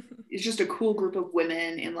that. It's just a cool group of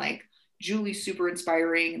women, and like Julie's super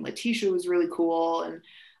inspiring, and Letitia was really cool. And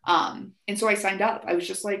so I signed up. I was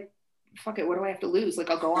just like, fuck it, what do I have to lose? Like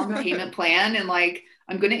I'll go on the payment plan, and like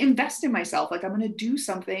I'm going to invest in myself. Like I'm going to do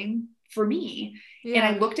something for me. And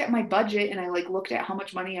I looked at my budget, and I like looked at how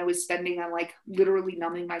much money I was spending on like literally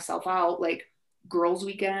numbing myself out, like girls'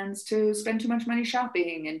 weekends to spend too much money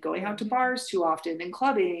shopping and going out to bars too often and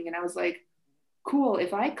clubbing. And I was like, cool,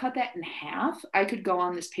 if I cut that in half, I could go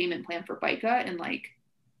on this payment plan for BICA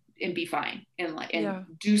and be fine and like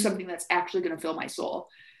do something that's actually going to fill my soul.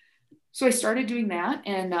 So I started doing that,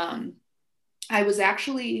 and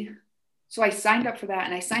so I signed up for that,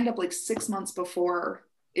 and I signed up like 6 months before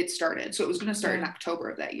it started. So it was going to start in October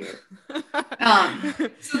of that year. I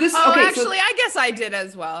guess I did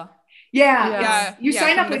as well. Yeah. You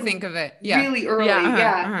signed up to like think of it. Really early.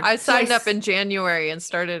 I signed up in January and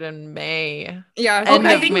started in May. Yeah.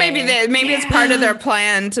 I think maybe it's part of their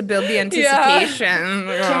plan to build the anticipation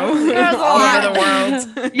all over the world.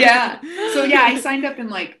 So I signed up in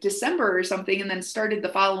like December or something, and then started the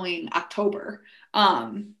following October.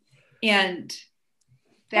 And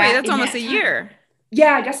that's almost a year.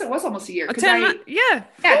 Yeah, I guess it was almost a year. 10 months.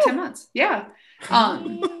 10 months. Yeah. I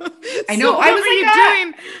know. So I was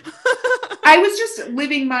doing? I was just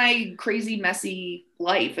living my crazy, messy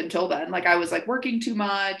life until then. Like I was like working too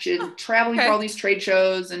much and traveling for all these trade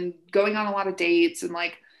shows and going on a lot of dates. And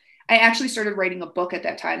like, I actually started writing a book at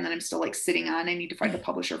that time that I'm still like sitting on. I need to find a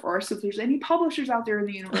publisher for. So if there's any publishers out there in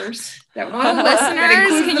the universe that want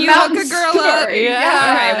listeners, can you hook a girl up? Yeah.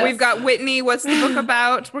 All right. We've got Whitney. What's the book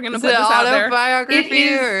about? We're going to put this out there.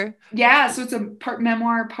 Autobiography. So it's a part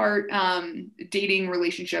memoir, part dating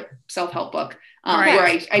relationship self-help book. Where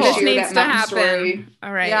I share that mountain story.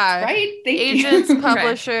 All right. Yeah. Right. Agents,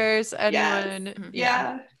 publishers, anyone.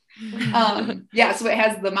 Yes. So it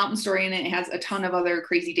has the mountain story in it. It has a ton of other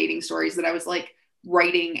crazy dating stories that I was like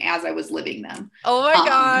writing as I was living them. Oh my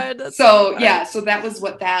God. So that was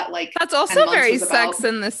what that like. That's also very Sex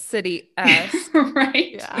in the City-esque.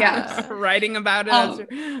 Right. Yeah. Writing about it.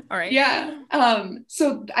 All right. Yeah.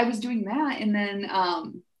 So I was doing that, and then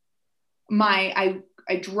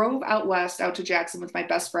I drove out west, out to Jackson with my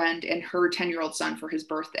best friend and her 10-year-old son for his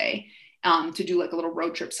birthday, to do like a little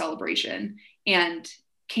road trip celebration, and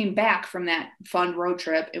came back from that fun road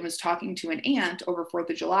trip and was talking to an aunt over 4th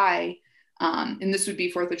of July. And this would be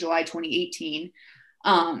 4th of July, 2018,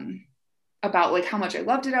 about like how much I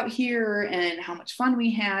loved it out here and how much fun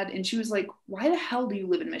we had. And she was like, why the hell do you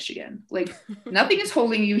live in Michigan? Like nothing is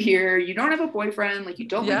holding you here. You don't have a boyfriend. Like you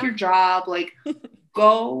don't like your job. Like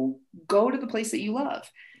go to the place that you love.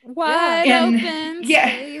 Wide open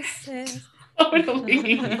spaces.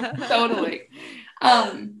 Totally.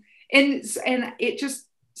 And it just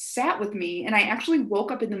sat with me, and I actually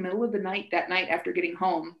woke up in the middle of the night that night after getting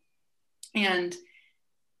home and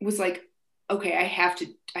was like, okay, I have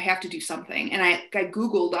to do something. And I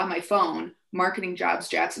Googled on my phone marketing jobs,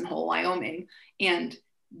 Jackson Hole, Wyoming, and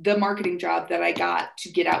the marketing job that I got to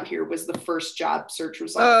get out here was the first job search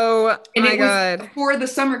result. Oh, and my it God. was for the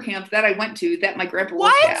summer camp that I went to that my grandpa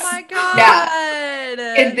What? worked at. Oh my God.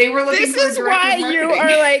 Yeah. And they were looking This for a is director why of marketing. you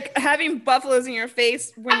are like having buffaloes in your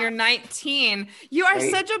face when you're 19. You are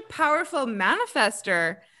Right. such a powerful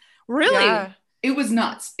manifester. Really? Yeah. It was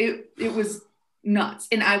nuts. It was nuts.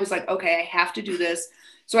 And I was like, okay, I have to do this.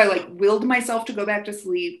 So I like willed myself to go back to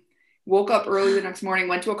sleep, woke up early the next morning,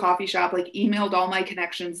 went to a coffee shop, like emailed all my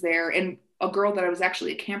connections there. And a girl that I was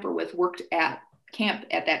actually a camper with worked at camp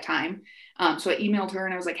at that time. So I emailed her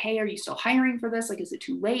and I was like, hey, are you still hiring for this? Like, is it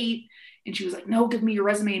too late? And she was like, no, give me your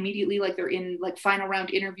resume immediately. Like they're in like final round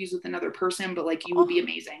interviews with another person, but like you would be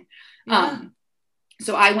amazing. Yeah.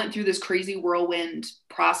 So I went through this crazy whirlwind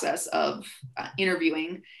process of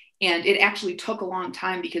interviewing, and it actually took a long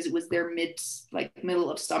time because it was their middle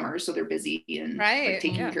of summer. So they're busy and like,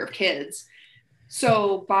 taking care of kids.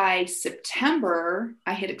 So by September,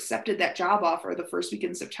 I had accepted that job offer the first week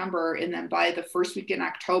in September. And then by the first week in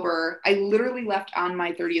October, I literally left on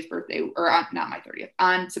my 30th birthday, or not my 30th,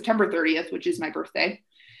 on September 30th, which is my birthday,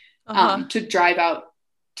 to drive out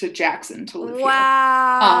to Jackson to live here.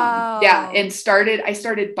 Yeah. And I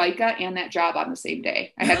started BICA and that job on the same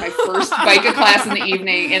day. I had my first BICA class in the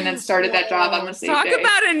evening and then started that job on the same day. Talk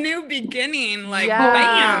about a new beginning. Like,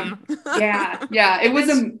 Yeah. bam. Yeah. It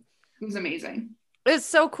was amazing. It's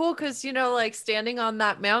so cool because, you know, like standing on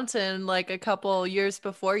that mountain, like a couple years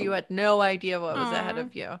before, you had no idea what was ahead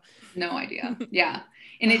of you. No idea. Yeah.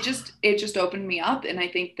 And it just opened me up. And I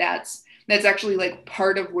think that's actually like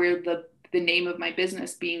part of where the name of my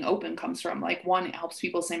business, Being Open, comes from. Like, one, it helps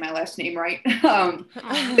people say my last name right.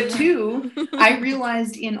 But two, I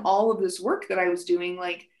realized in all of this work that I was doing,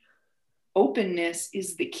 like, openness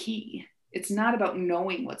is the key. It's not about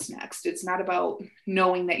knowing what's next. It's not about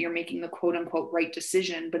knowing that you're making the quote unquote right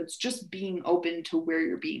decision, but it's just being open to where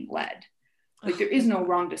you're being led. Like, there is no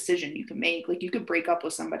wrong decision you can make. Like, you could break up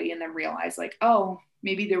with somebody and then realize like, oh,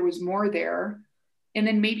 maybe there was more there. And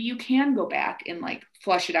then maybe you can go back and like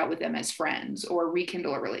flush it out with them as friends or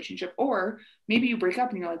rekindle a relationship. Or maybe you break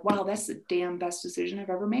up and you're like, wow, that's the damn best decision I've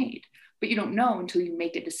ever made. But you don't know until you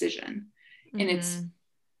make a decision. And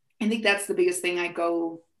I think that's the biggest thing I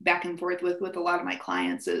go back and forth with a lot of my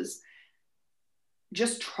clients is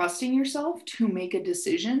just trusting yourself to make a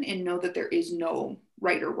decision and know that there is no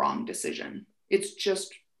right or wrong decision. It's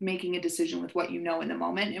just making a decision with what you know in the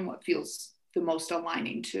moment and what feels the most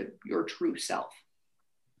aligning to your true self.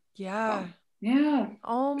 Yeah. Yeah.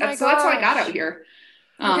 Oh my gosh. So that's how I got out here.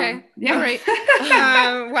 Okay. Yeah. All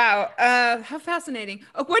right. Wow. How fascinating.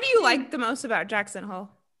 What do you like the most about Jackson Hole?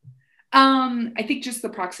 I think just the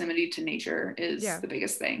proximity to nature is the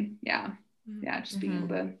biggest thing. Yeah. Yeah. Just being able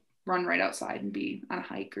to run right outside and be on a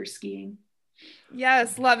hike or skiing.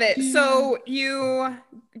 Yes. Love it. Yeah. So you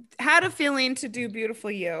had a feeling to do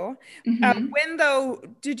Beautiful You. When though,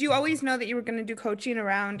 did you always know that you were going to do coaching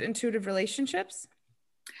around intuitive relationships?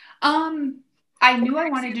 I knew I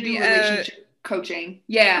wanted to do relationship coaching.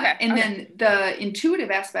 Yeah. Okay. And then the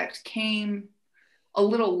intuitive aspect came a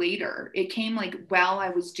little later. It came like while I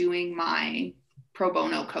was doing my pro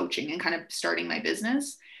bono coaching and kind of starting my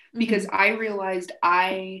business, because I realized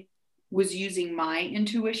I was using my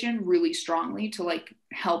intuition really strongly to like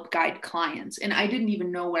help guide clients. And I didn't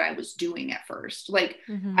even know what I was doing at first. Like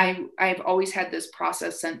I've always had this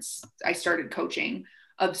process since I started coaching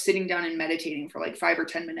of sitting down and meditating for like 5 or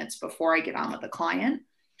 10 minutes before I get on with a client,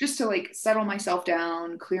 just to like settle myself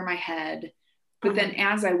down, clear my head. But then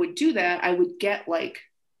as I would do that, I would get like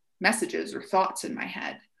messages or thoughts in my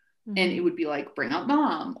head. And it would be like, bring up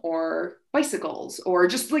mom or bicycles or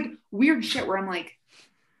just like weird shit where I'm like,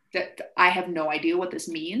 that I have no idea what this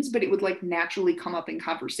means, but it would like naturally come up in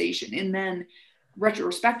conversation. And then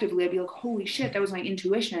retrospectively, I'd be like, holy shit, that was my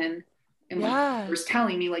intuition. And like, was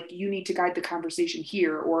telling me like, you need to guide the conversation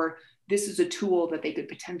here, or this is a tool that they could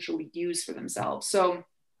potentially use for themselves. So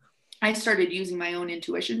I started using my own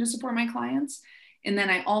intuition to support my clients. And then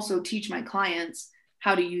I also teach my clients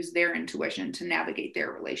how to use their intuition to navigate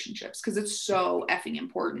their relationships. Cause it's so effing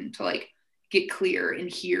important to like get clear and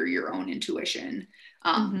hear your own intuition.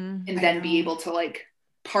 And then be able to like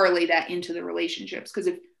parlay that into the relationships. Cause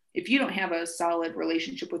if you don't have a solid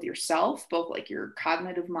relationship with yourself, both like your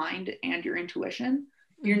cognitive mind and your intuition,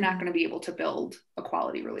 you're not going to be able to build a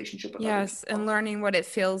quality relationship with other people. And learning what it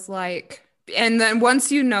feels like. And then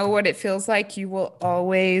once you know what it feels like, you will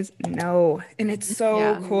always know. And it's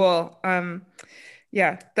so cool.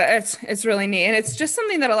 It's really neat. And it's just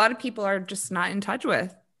something that a lot of people are just not in touch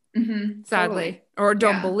with, sadly, or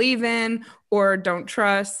don't believe in, or don't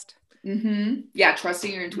trust. Yeah,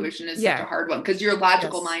 trusting your intuition is such a hard one, because your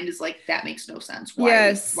logical mind is like, that makes no sense.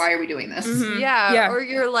 Why are we doing this? Or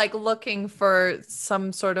you're like looking for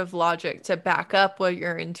some sort of logic to back up what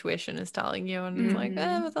your intuition is telling you, and it's like,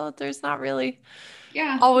 well, there's not really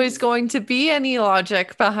always going to be any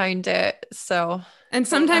logic behind it. So, and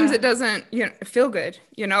sometimes it doesn't, feel good.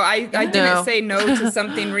 I didn't say no to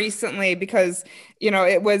something recently because,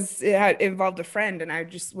 it involved a friend, and I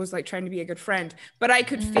just was like trying to be a good friend, but I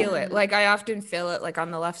could feel it. Like I often feel it like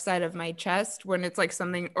on the left side of my chest when it's like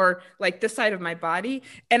something, or like this side of my body.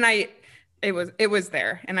 And it was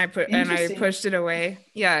there, and I pushed it away.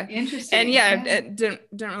 Yeah. Interesting. And it didn't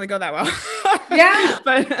really go that well.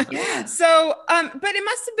 But so, but it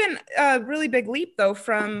must have been a really big leap though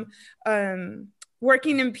from,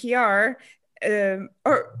 working in PR, okay,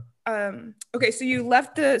 so you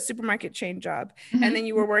left the supermarket chain job, and then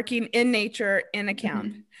you were working in nature in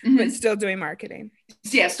account, but still doing marketing.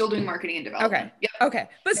 Yeah, still doing marketing and development. Okay. Yep. Okay,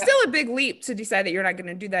 but still a big leap to decide that you're not going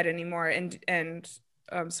to do that anymore and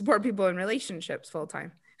support people in relationships full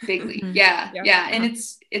time. Big leap. Yeah. And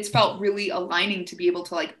it's felt really aligning to be able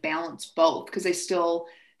to like balance both, because I still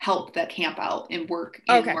help that camp out and work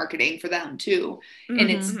in marketing for them too. And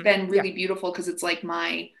it's been really beautiful, because it's like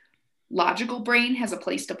my logical brain has a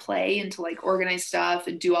place to play and to like organize stuff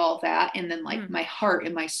and do all of that. And then like my heart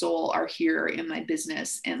and my soul are here in my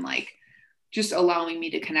business, and like just allowing me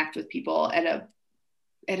to connect with people at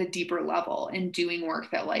a deeper level, and doing work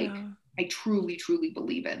that like I truly, truly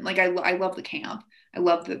believe in. Like I love the camp. I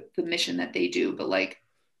love the mission that they do, but like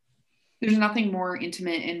there's nothing more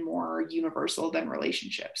intimate and more universal than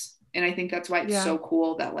relationships. And I think that's why it's so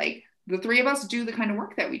cool that like the three of us do the kind of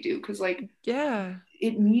work that we do, because like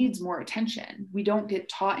it needs more attention. We don't get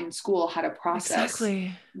taught in school how to process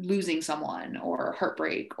losing someone or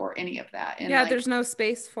heartbreak or any of that. And like, there's no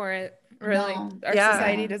space for it, really. Our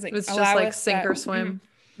society doesn't it's allow just like us sink or swim.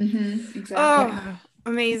 Exactly. Oh,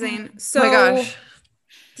 amazing. So my gosh,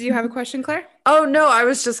 do you have a question, Claire? Oh no, I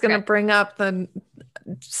was just gonna bring up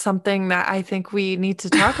something that I think we need to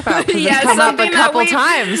talk about, because it's come up a couple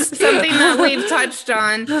times. Something that we've touched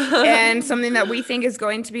on, and something that we think is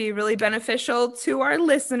going to be really beneficial to our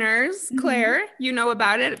listeners. Claire, you know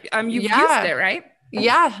about it. You've used it, right?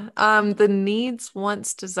 Yeah. The needs,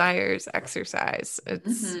 wants, desires exercise.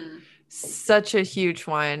 It's such a huge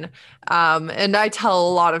one. And I tell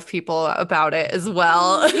a lot of people about it as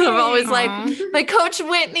well. I'm always like, my coach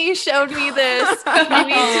Whitney showed me this. You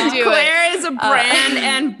need to do Claire is a brand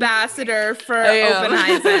ambassador for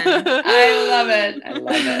Oppenhuizen. I love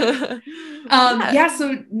it.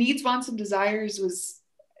 So needs, wants, and desires was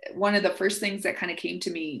one of the first things that kind of came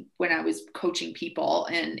to me when I was coaching people.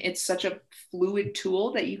 And it's such a fluid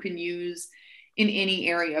tool that you can use in any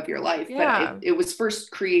area of your life. But it was first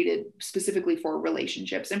created specifically for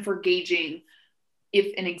relationships, and for gauging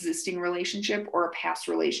if an existing relationship or a past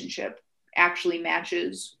relationship actually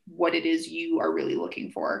matches what it is you are really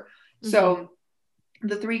looking for. So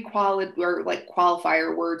the three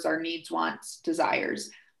qualifier words are needs, wants, desires.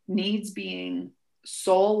 Needs being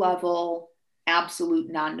soul level, absolute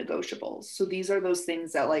non-negotiables. So these are those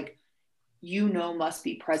things that like, must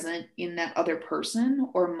be present in that other person,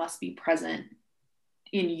 or must be present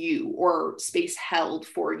in you, or space held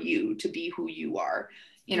for you to be who you are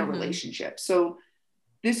in a relationship. So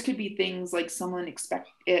this could be things like someone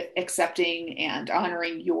accepting and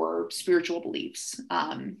honoring your spiritual beliefs.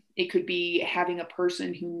 It could be having a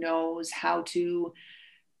person who knows how to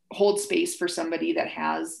hold space for somebody that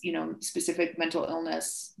has, specific mental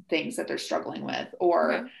illness things that they're struggling with,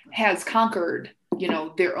 or has conquered,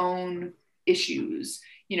 their own issues.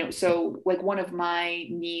 So like one of my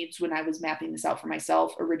needs when I was mapping this out for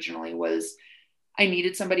myself originally was I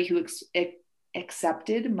needed somebody who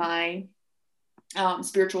accepted my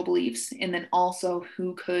spiritual beliefs, and then also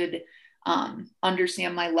who could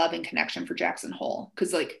understand my love and connection for Jackson Hole.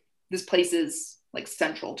 Cause like this place is like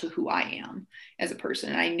central to who I am as a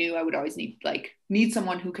person. And I knew I would always need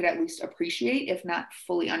someone who could at least appreciate, if not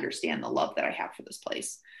fully understand, the love that I have for this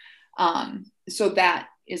place. So that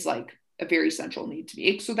is like a very central need to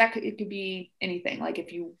me. So it could be anything. Like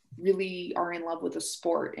if you really are in love with a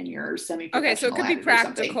sport and you're semi-professional. Okay, so it could be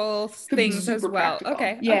practical things as well. Practical.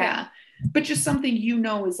 Okay. Yeah. But just something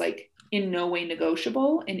is like in no way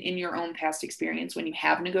negotiable. And in your own past experience, when you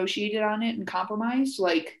have negotiated on it and compromised,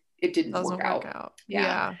 like it didn't work out.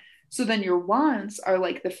 Yeah. So then your wants are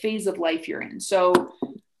like the phase of life you're in. So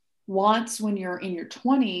wants when you're in your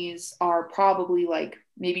 20s are probably like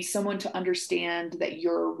maybe someone to understand that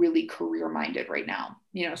you're really career minded right now,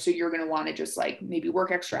 so you're going to want to just like maybe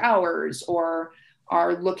work extra hours or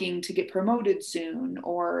are looking to get promoted soon,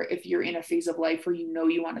 or if you're in a phase of life where you know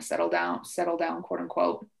you want to settle down, quote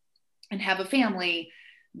unquote, and have a family,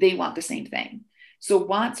 they want the same thing. So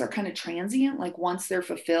wants are kind of transient. Like once they're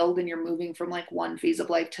fulfilled and you're moving from like one phase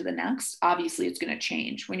of life to the next, obviously it's going to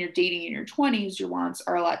change. When you're dating in your 20s, your wants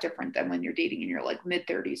are a lot different than when you're dating in your like mid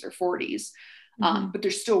 30s or 40s. But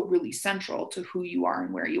they're still really central to who you are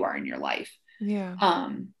and where you are in your life. Yeah.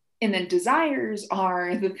 And then desires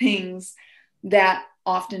are the things that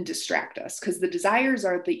often distract us, because the desires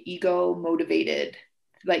are the ego motivated,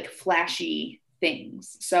 like flashy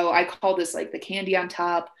things. So I call this like the candy on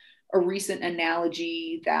top. A recent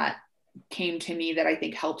analogy that came to me that I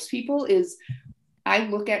think helps people is I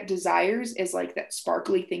look at desires as like that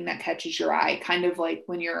sparkly thing that catches your eye, kind of like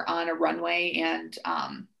when you're on a runway and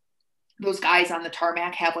those guys on the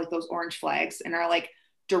tarmac have like those orange flags and are like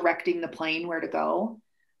directing the plane where to go.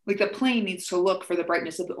 Like the plane needs to look for the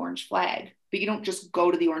brightness of the orange flag, but you don't just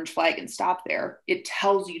go to the orange flag and stop there. It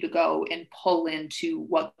tells you to go and pull into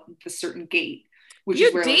what the certain gate, which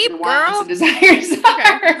is where like, your wants and desires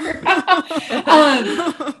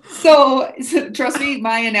are. So trust me,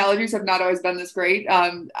 my analogies have not always been this great.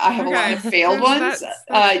 I have a lot of failed ones.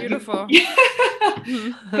 That's beautiful.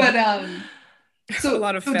 But so a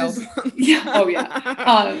lot of failed ones. Yeah. Oh yeah.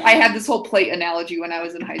 I had this whole plate analogy when I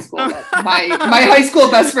was in high school. That my high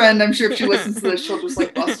school best friend, I'm sure if she listens to this, she'll just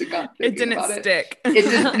like bust a gut. It didn't stick. It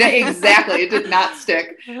didn't exactly. It did not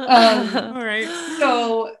stick. All right.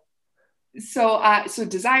 So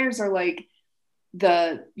desires are like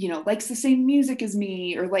the, likes the same music as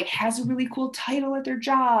me, or like has a really cool title at their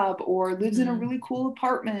job, or lives in a really cool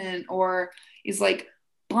apartment, or is like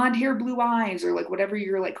blonde hair, blue eyes, or like whatever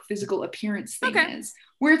your like physical appearance thing is,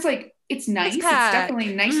 where it's like, it's nice. It's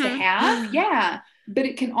definitely nice to have. Yeah. But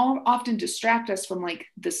it can often distract us from like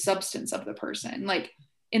the substance of the person. Like,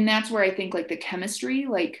 and that's where I think like the chemistry,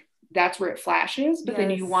 like that's where it flashes, but then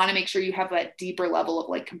you want to make sure you have that deeper level of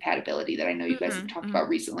like compatibility that I know you guys have talked about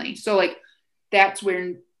recently. So like, that's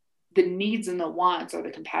where the needs and the wants are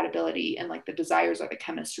the compatibility, and like the desires are the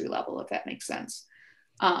chemistry level, if that makes sense.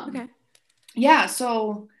 Yeah.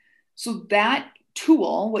 So that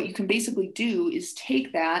tool, what you can basically do is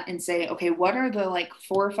take that and say, okay, what are the like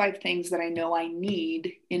 4 or 5 things that I know I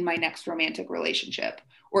need in my next romantic relationship,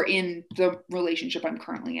 or in the relationship I'm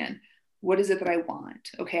currently in? What is it that I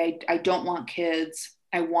want? Okay. I don't want kids.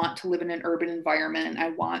 I want to live in an urban environment. I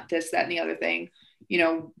want this, that, and the other thing.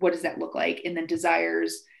 What does that look like? And then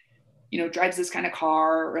desires, drives this kind of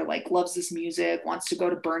car, or like loves this music, wants to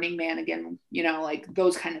go to Burning Man again, like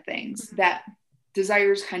those kind of things. That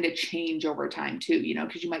desires kind of change over time too,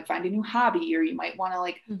 because you might find a new hobby, or you might want to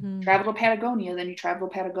like travel to Patagonia, then you travel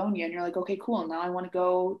to Patagonia and you're like, okay, cool. Now I want to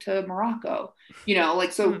go to Morocco,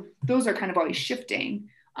 so those are kind of always shifting.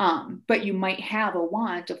 But you might have a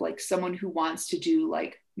want of like someone who wants to do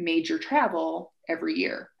like major travel every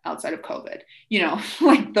year outside of COVID,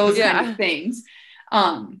 like those kind of things.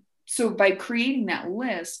 So by creating that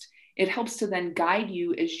list, it helps to then guide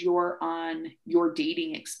you as you're on your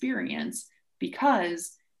dating experience,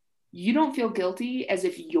 because you don't feel guilty as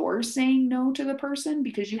if you're saying no to the person,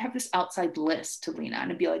 because you have this outside list to lean on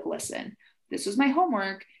and be like, listen, this was my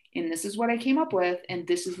homework, and this is what I came up with, and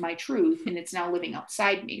this is my truth, and it's now living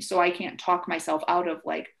outside me. So I can't talk myself out of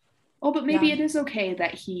like, oh, but maybe it is okay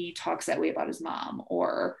that he talks that way about his mom,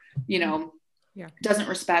 or, doesn't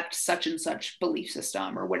respect such and such belief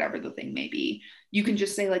system, or whatever the thing may be. You can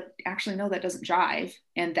just say like, actually, no, that doesn't jive,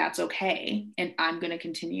 and that's okay. And I'm going to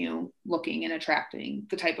continue looking and attracting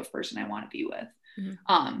the type of person I want to be with.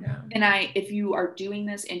 And if you are doing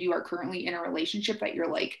this and you are currently in a relationship that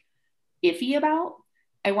you're like iffy about,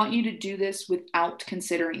 I want you to do this without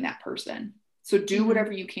considering that person. So do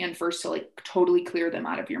whatever you can first to like totally clear them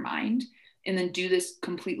out of your mind, and then do this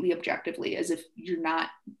completely objectively, as if you're not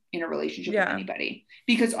in a relationship with anybody.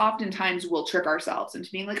 Because oftentimes we'll trick ourselves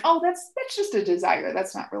into being like, oh, that's just a desire.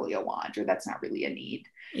 That's not really a want, or that's not really a need.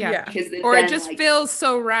 Yeah. Because it just like, feels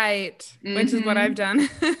so right, which is what I've done.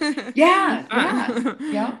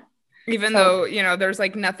 Yeah. Even though, there's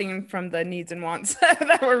like nothing from the needs and wants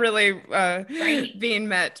that were really being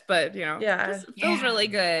met, but it feels really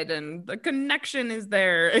good, and the connection is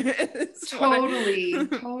there.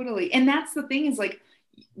 Totally. And that's the thing, is like,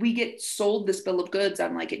 we get sold this bill of goods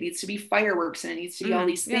on like, it needs to be fireworks and it needs to be all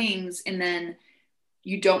these things. And then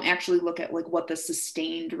you don't actually look at like what the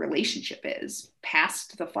sustained relationship is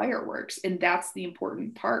past the fireworks. And that's the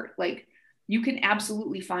important part. Like, you can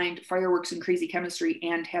absolutely find fireworks and crazy chemistry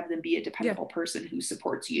and have them be a dependable person who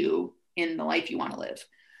supports you in the life you want to live,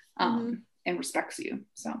 and respects you.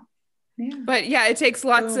 So But yeah, it takes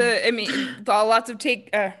lots of, I mean,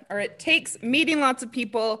 it takes meeting lots of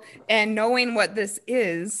people and knowing what this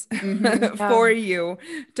is for you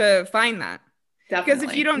to find that. Definitely. Because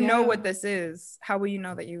if you don't know what this is, how will you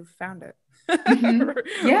know that you've found it?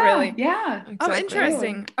 Really? Yeah. Exactly. Oh,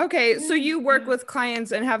 interesting. Okay. So you work with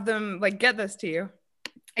clients and have them like get this to you.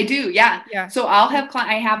 I do. Yeah. Yeah. So I'll have,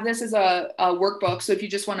 I have this as a workbook. So if you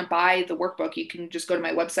just want to buy the workbook, you can just go to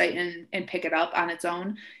my website and pick it up on its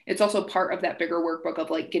own. It's also part of that bigger workbook of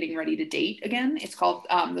like getting ready to date again. It's called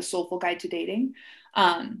The Soulful Guide to Dating.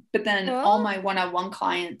 But then all my one-on-one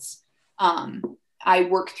clients, I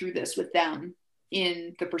work through this with them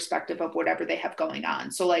in the perspective of whatever they have going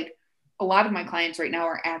on. So like a lot of my clients right now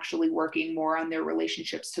are actually working more on their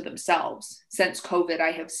relationships to themselves. Since COVID,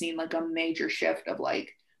 I have seen like a major shift of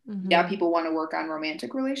like, yeah, people want to work on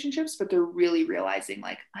romantic relationships, but they're really realizing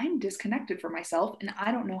like I'm disconnected from myself and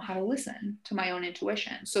I don't know how to listen to my own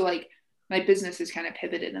intuition. So like my business has kind of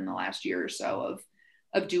pivoted in the last year or so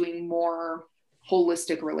of doing more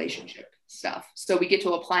holistic relationship stuff. So we get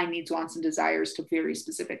to apply needs, wants, and desires to very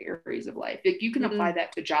specific areas of life. Like you can apply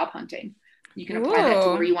that to job hunting. You can apply that to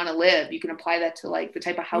where you want to live. You can apply that to like the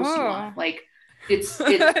type of house you want. Like it's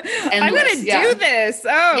endless. I'm gonna do this.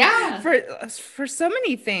 Oh, yeah, for so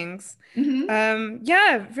many things.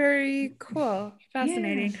 Yeah, very cool,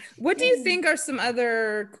 fascinating. What do you think are some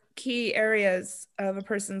other key areas of a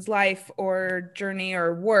person's life or journey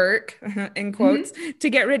or work, in quotes, to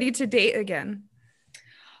get ready to date again?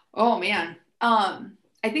 Oh man, I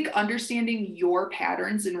think understanding your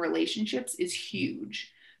patterns in relationships is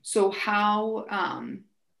huge. So how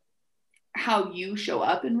you show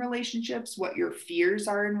up in relationships, what your fears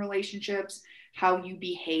are in relationships, how you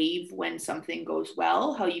behave when something goes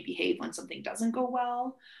well, how you behave when something doesn't go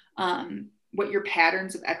well, what your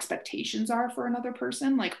patterns of expectations are for another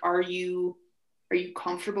person. Like, are you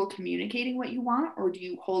comfortable communicating what you want, or do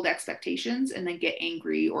you hold expectations and then get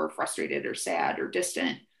angry or frustrated or sad or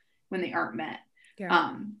distant when they aren't met?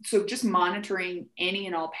 Yeah. So just monitoring any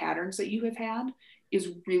and all patterns that you have had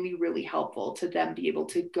is really, really helpful to them be able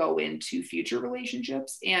to go into future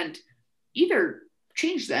relationships and either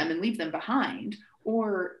change them and leave them behind,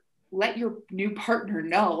 or let your new partner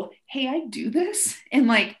know, hey, I do this. And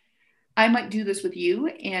like, I might do this with you.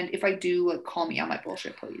 And if I do, like, call me on my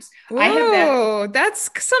bullshit, please. Ooh, I have that. That's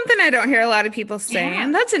something I don't hear a lot of people saying.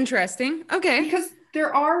 Yeah. That's interesting. Okay. Because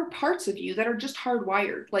there are parts of you that are just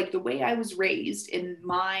hardwired. Like the way I was raised in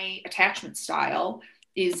my attachment style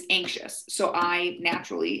is anxious. So I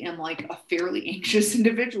naturally am like a fairly anxious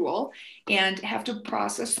individual and have to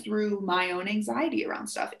process through my own anxiety around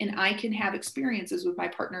stuff. And I can have experiences with my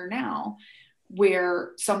partner now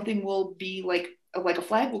where something will be like a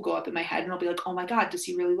flag will go up in my head and I'll be like, oh my God, does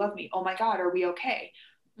he really love me? Oh my God, are we okay?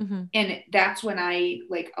 And that's when I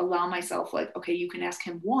like allow myself like, okay, you can ask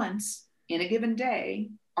him once in a given day,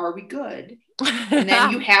 are we good? And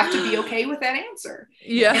then you have to be okay with that answer.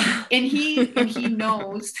 Yeah. And he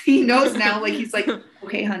knows now, like, he's like,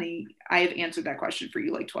 okay, honey, I have answered that question for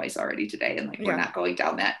you like twice already today. And like, we're not going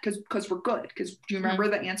down that because we're good. Because do you remember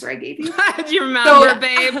the answer I gave you? Do you remember,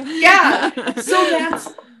 babe? Yeah. So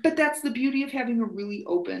that's the beauty of having a really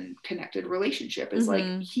open, connected relationship is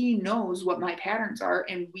like, he knows what my patterns are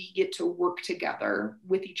and we get to work together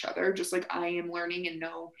with each other, just like I am learning and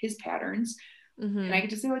know his patterns. And I get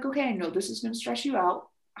to say like, okay, I know this is going to stress you out.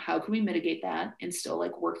 How can we mitigate that and still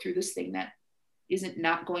like work through this thing that isn't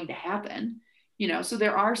not going to happen? You know, so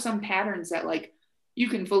there are some patterns that like you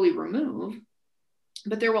can fully remove,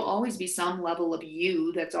 but there will always be some level of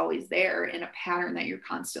you that's always there in a pattern that you're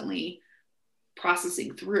constantly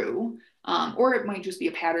processing through. Or it might just be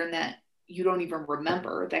a pattern that you don't even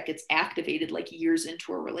remember that gets activated like years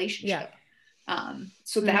into a relationship. Yeah.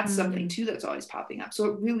 So that's something too that's always popping up. So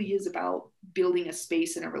it really is about building a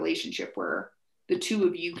space in a relationship where the two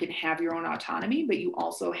of you can have your own autonomy, but you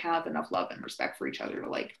also have enough love and respect for each other to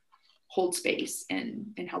like hold space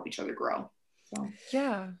and help each other grow. So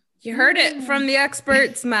yeah. You heard it from the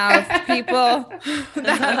expert's mouth, people.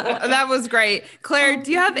 That was great. Claire,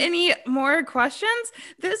 do you have any more questions?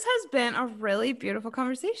 This has been a really beautiful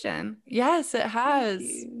conversation. Yes, it has.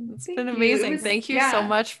 It's been amazing. Thank you so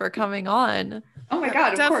much for coming on. Oh my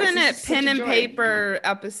God, of definite course. pen and paper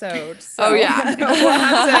episode. So oh yeah. We'll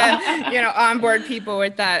have to, onboard people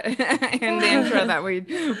with that in the intro that we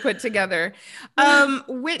put together.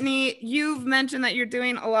 Whitney, you've mentioned that you're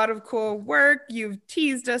doing a lot of cool work. You've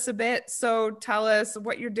teased us a bit. So tell us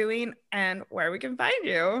what you're doing and where we can find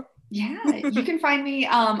you. Yeah, you can find me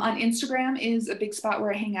on Instagram is a big spot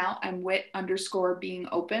where I hang out. I'm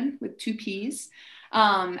Whit_being_open with 2 P's.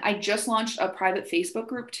 I just launched a private Facebook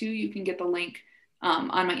group too. You can get the link on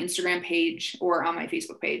my Instagram page or on my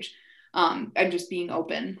Facebook page. I'm just being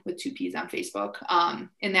open with 2Ps on Facebook.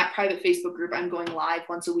 In that private Facebook group, I'm going live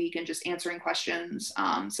once a week and just answering questions.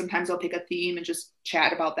 Sometimes I'll pick a theme and just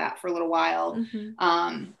chat about that for a little while.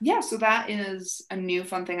 So that is a new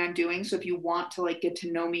fun thing I'm doing. So if you want to like get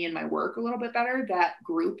to know me and my work a little bit better, that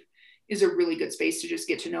group is a really good space to just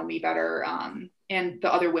get to know me better. And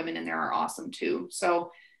the other women in there are awesome too.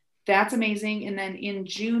 So that's amazing. And then in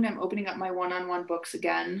June, I'm opening up my one-on-one books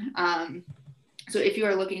again. So if you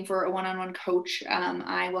are looking for a one-on-one coach,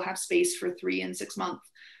 I will have space for 3 and 6 month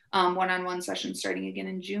one-on-one sessions starting again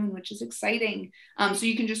in June, which is exciting. So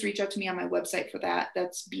you can just reach out to me on my website for that.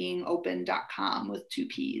 That's beingopen.com with 2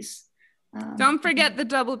 Ps. Don't forget the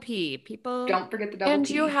double P, people. Don't forget the double and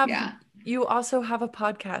P. You also have a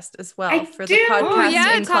podcast as well The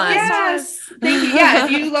podcast incline. Yes. Thank you. Yeah.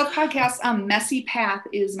 If you love podcasts, Messy Path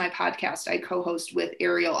is my podcast. I co-host with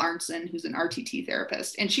Ariel Arntzen, who's an RTT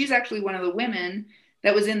therapist. And she's actually one of the women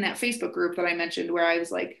that was in that Facebook group that I mentioned where I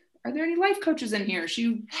was like, are there any life coaches in here? She's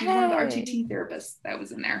one of the RTT therapists that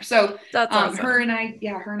was in there. So that's awesome. Her and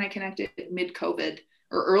I connected mid-COVID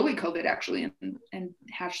or early COVID actually, and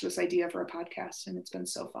hatched this idea for a podcast, and it's been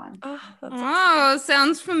so fun. Oh,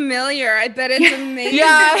 sounds familiar. I bet it's amazing.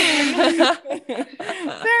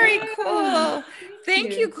 Very cool.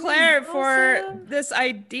 Thank you, Claire, for this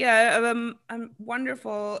idea of a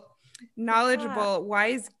wonderful, knowledgeable,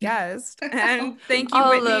 wise guest. And thank you,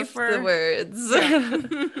 Whitney, for the words.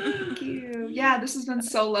 Thank you. Yeah, this has been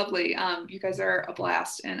so lovely. You guys are a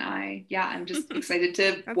blast, and I'm just excited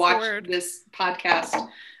to watch this podcast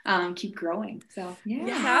keep growing. So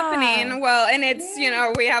it's happening. Well, and it's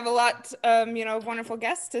we have a lot of wonderful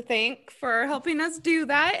guests to thank for helping us do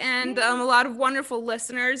that, and a lot of wonderful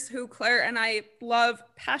listeners who Claire and I love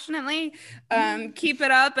passionately. Keep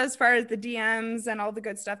it up as far as the DMs and all the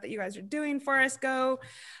good stuff that you guys are doing for us go.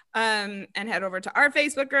 And head over to our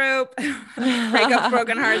Facebook group, Breakups,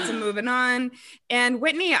 Broken Hearts, and Moving On. And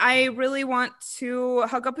Whitney, I really want to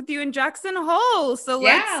hook up with you in Jackson Hole. So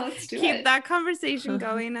let's keep that conversation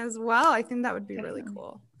going as well. I think that would be really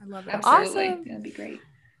cool. I love it. Absolutely. Awesome. That'd be great.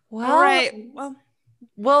 Well, all right. Well,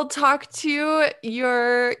 we'll talk to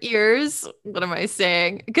your ears. What am I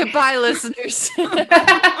saying? Goodbye, listeners.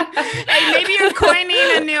 Hey, maybe you're coining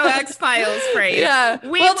a new X-Files phrase. Yeah.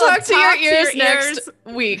 We'll talk to your ears next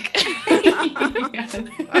week.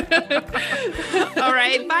 All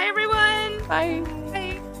right. Bye, everyone. Bye.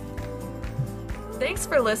 Bye. Thanks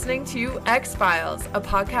for listening to X-Files, a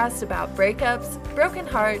podcast about breakups, broken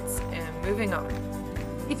hearts, and moving on.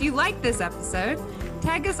 If you like this episode,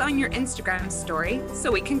 tag us on your Instagram story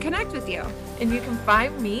so we can connect with you. And you can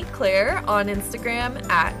find me, Claire, on Instagram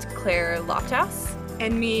at Claire Lofthouse.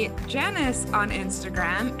 And me, Janice, on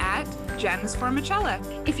Instagram at Janice Formicella.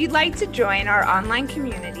 If you'd like to join our online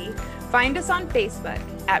community, find us on Facebook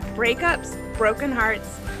at Breakups, Broken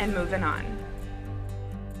Hearts, and Moving On.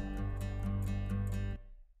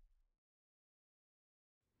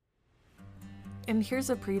 And here's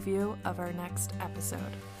a preview of our next episode.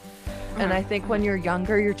 And I think when you're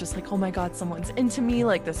younger, you're just like, oh my God, someone's into me.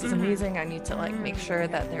 Like, this is amazing. I need to make sure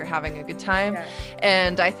that they're having a good time. Yeah.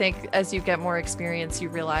 And I think as you get more experience, you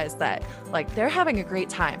realize that they're having a great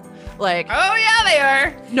time. Like, oh yeah, they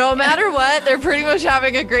are. No matter what, they're pretty much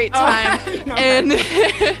having a great time. And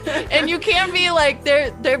and you can't be like,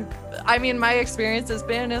 I mean, my experience has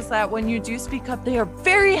been is that when you do speak up, they are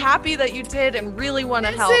very happy that you did and really want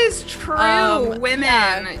to help. This is true.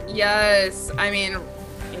 Women. Yes. I mean,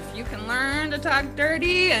 if you can learn to talk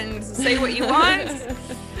dirty and say what you want,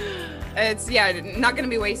 it's not going to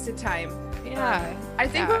be wasted time. Yeah. I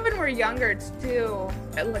think when we're younger too,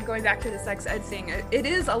 going back to the sex ed thing, it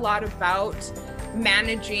is a lot about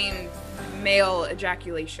managing male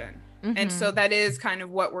ejaculation. And so that is kind of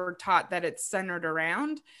what we're taught that it's centered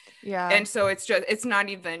around. Yeah. And so it's not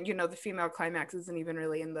even, the female climax isn't even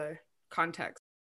really in the context.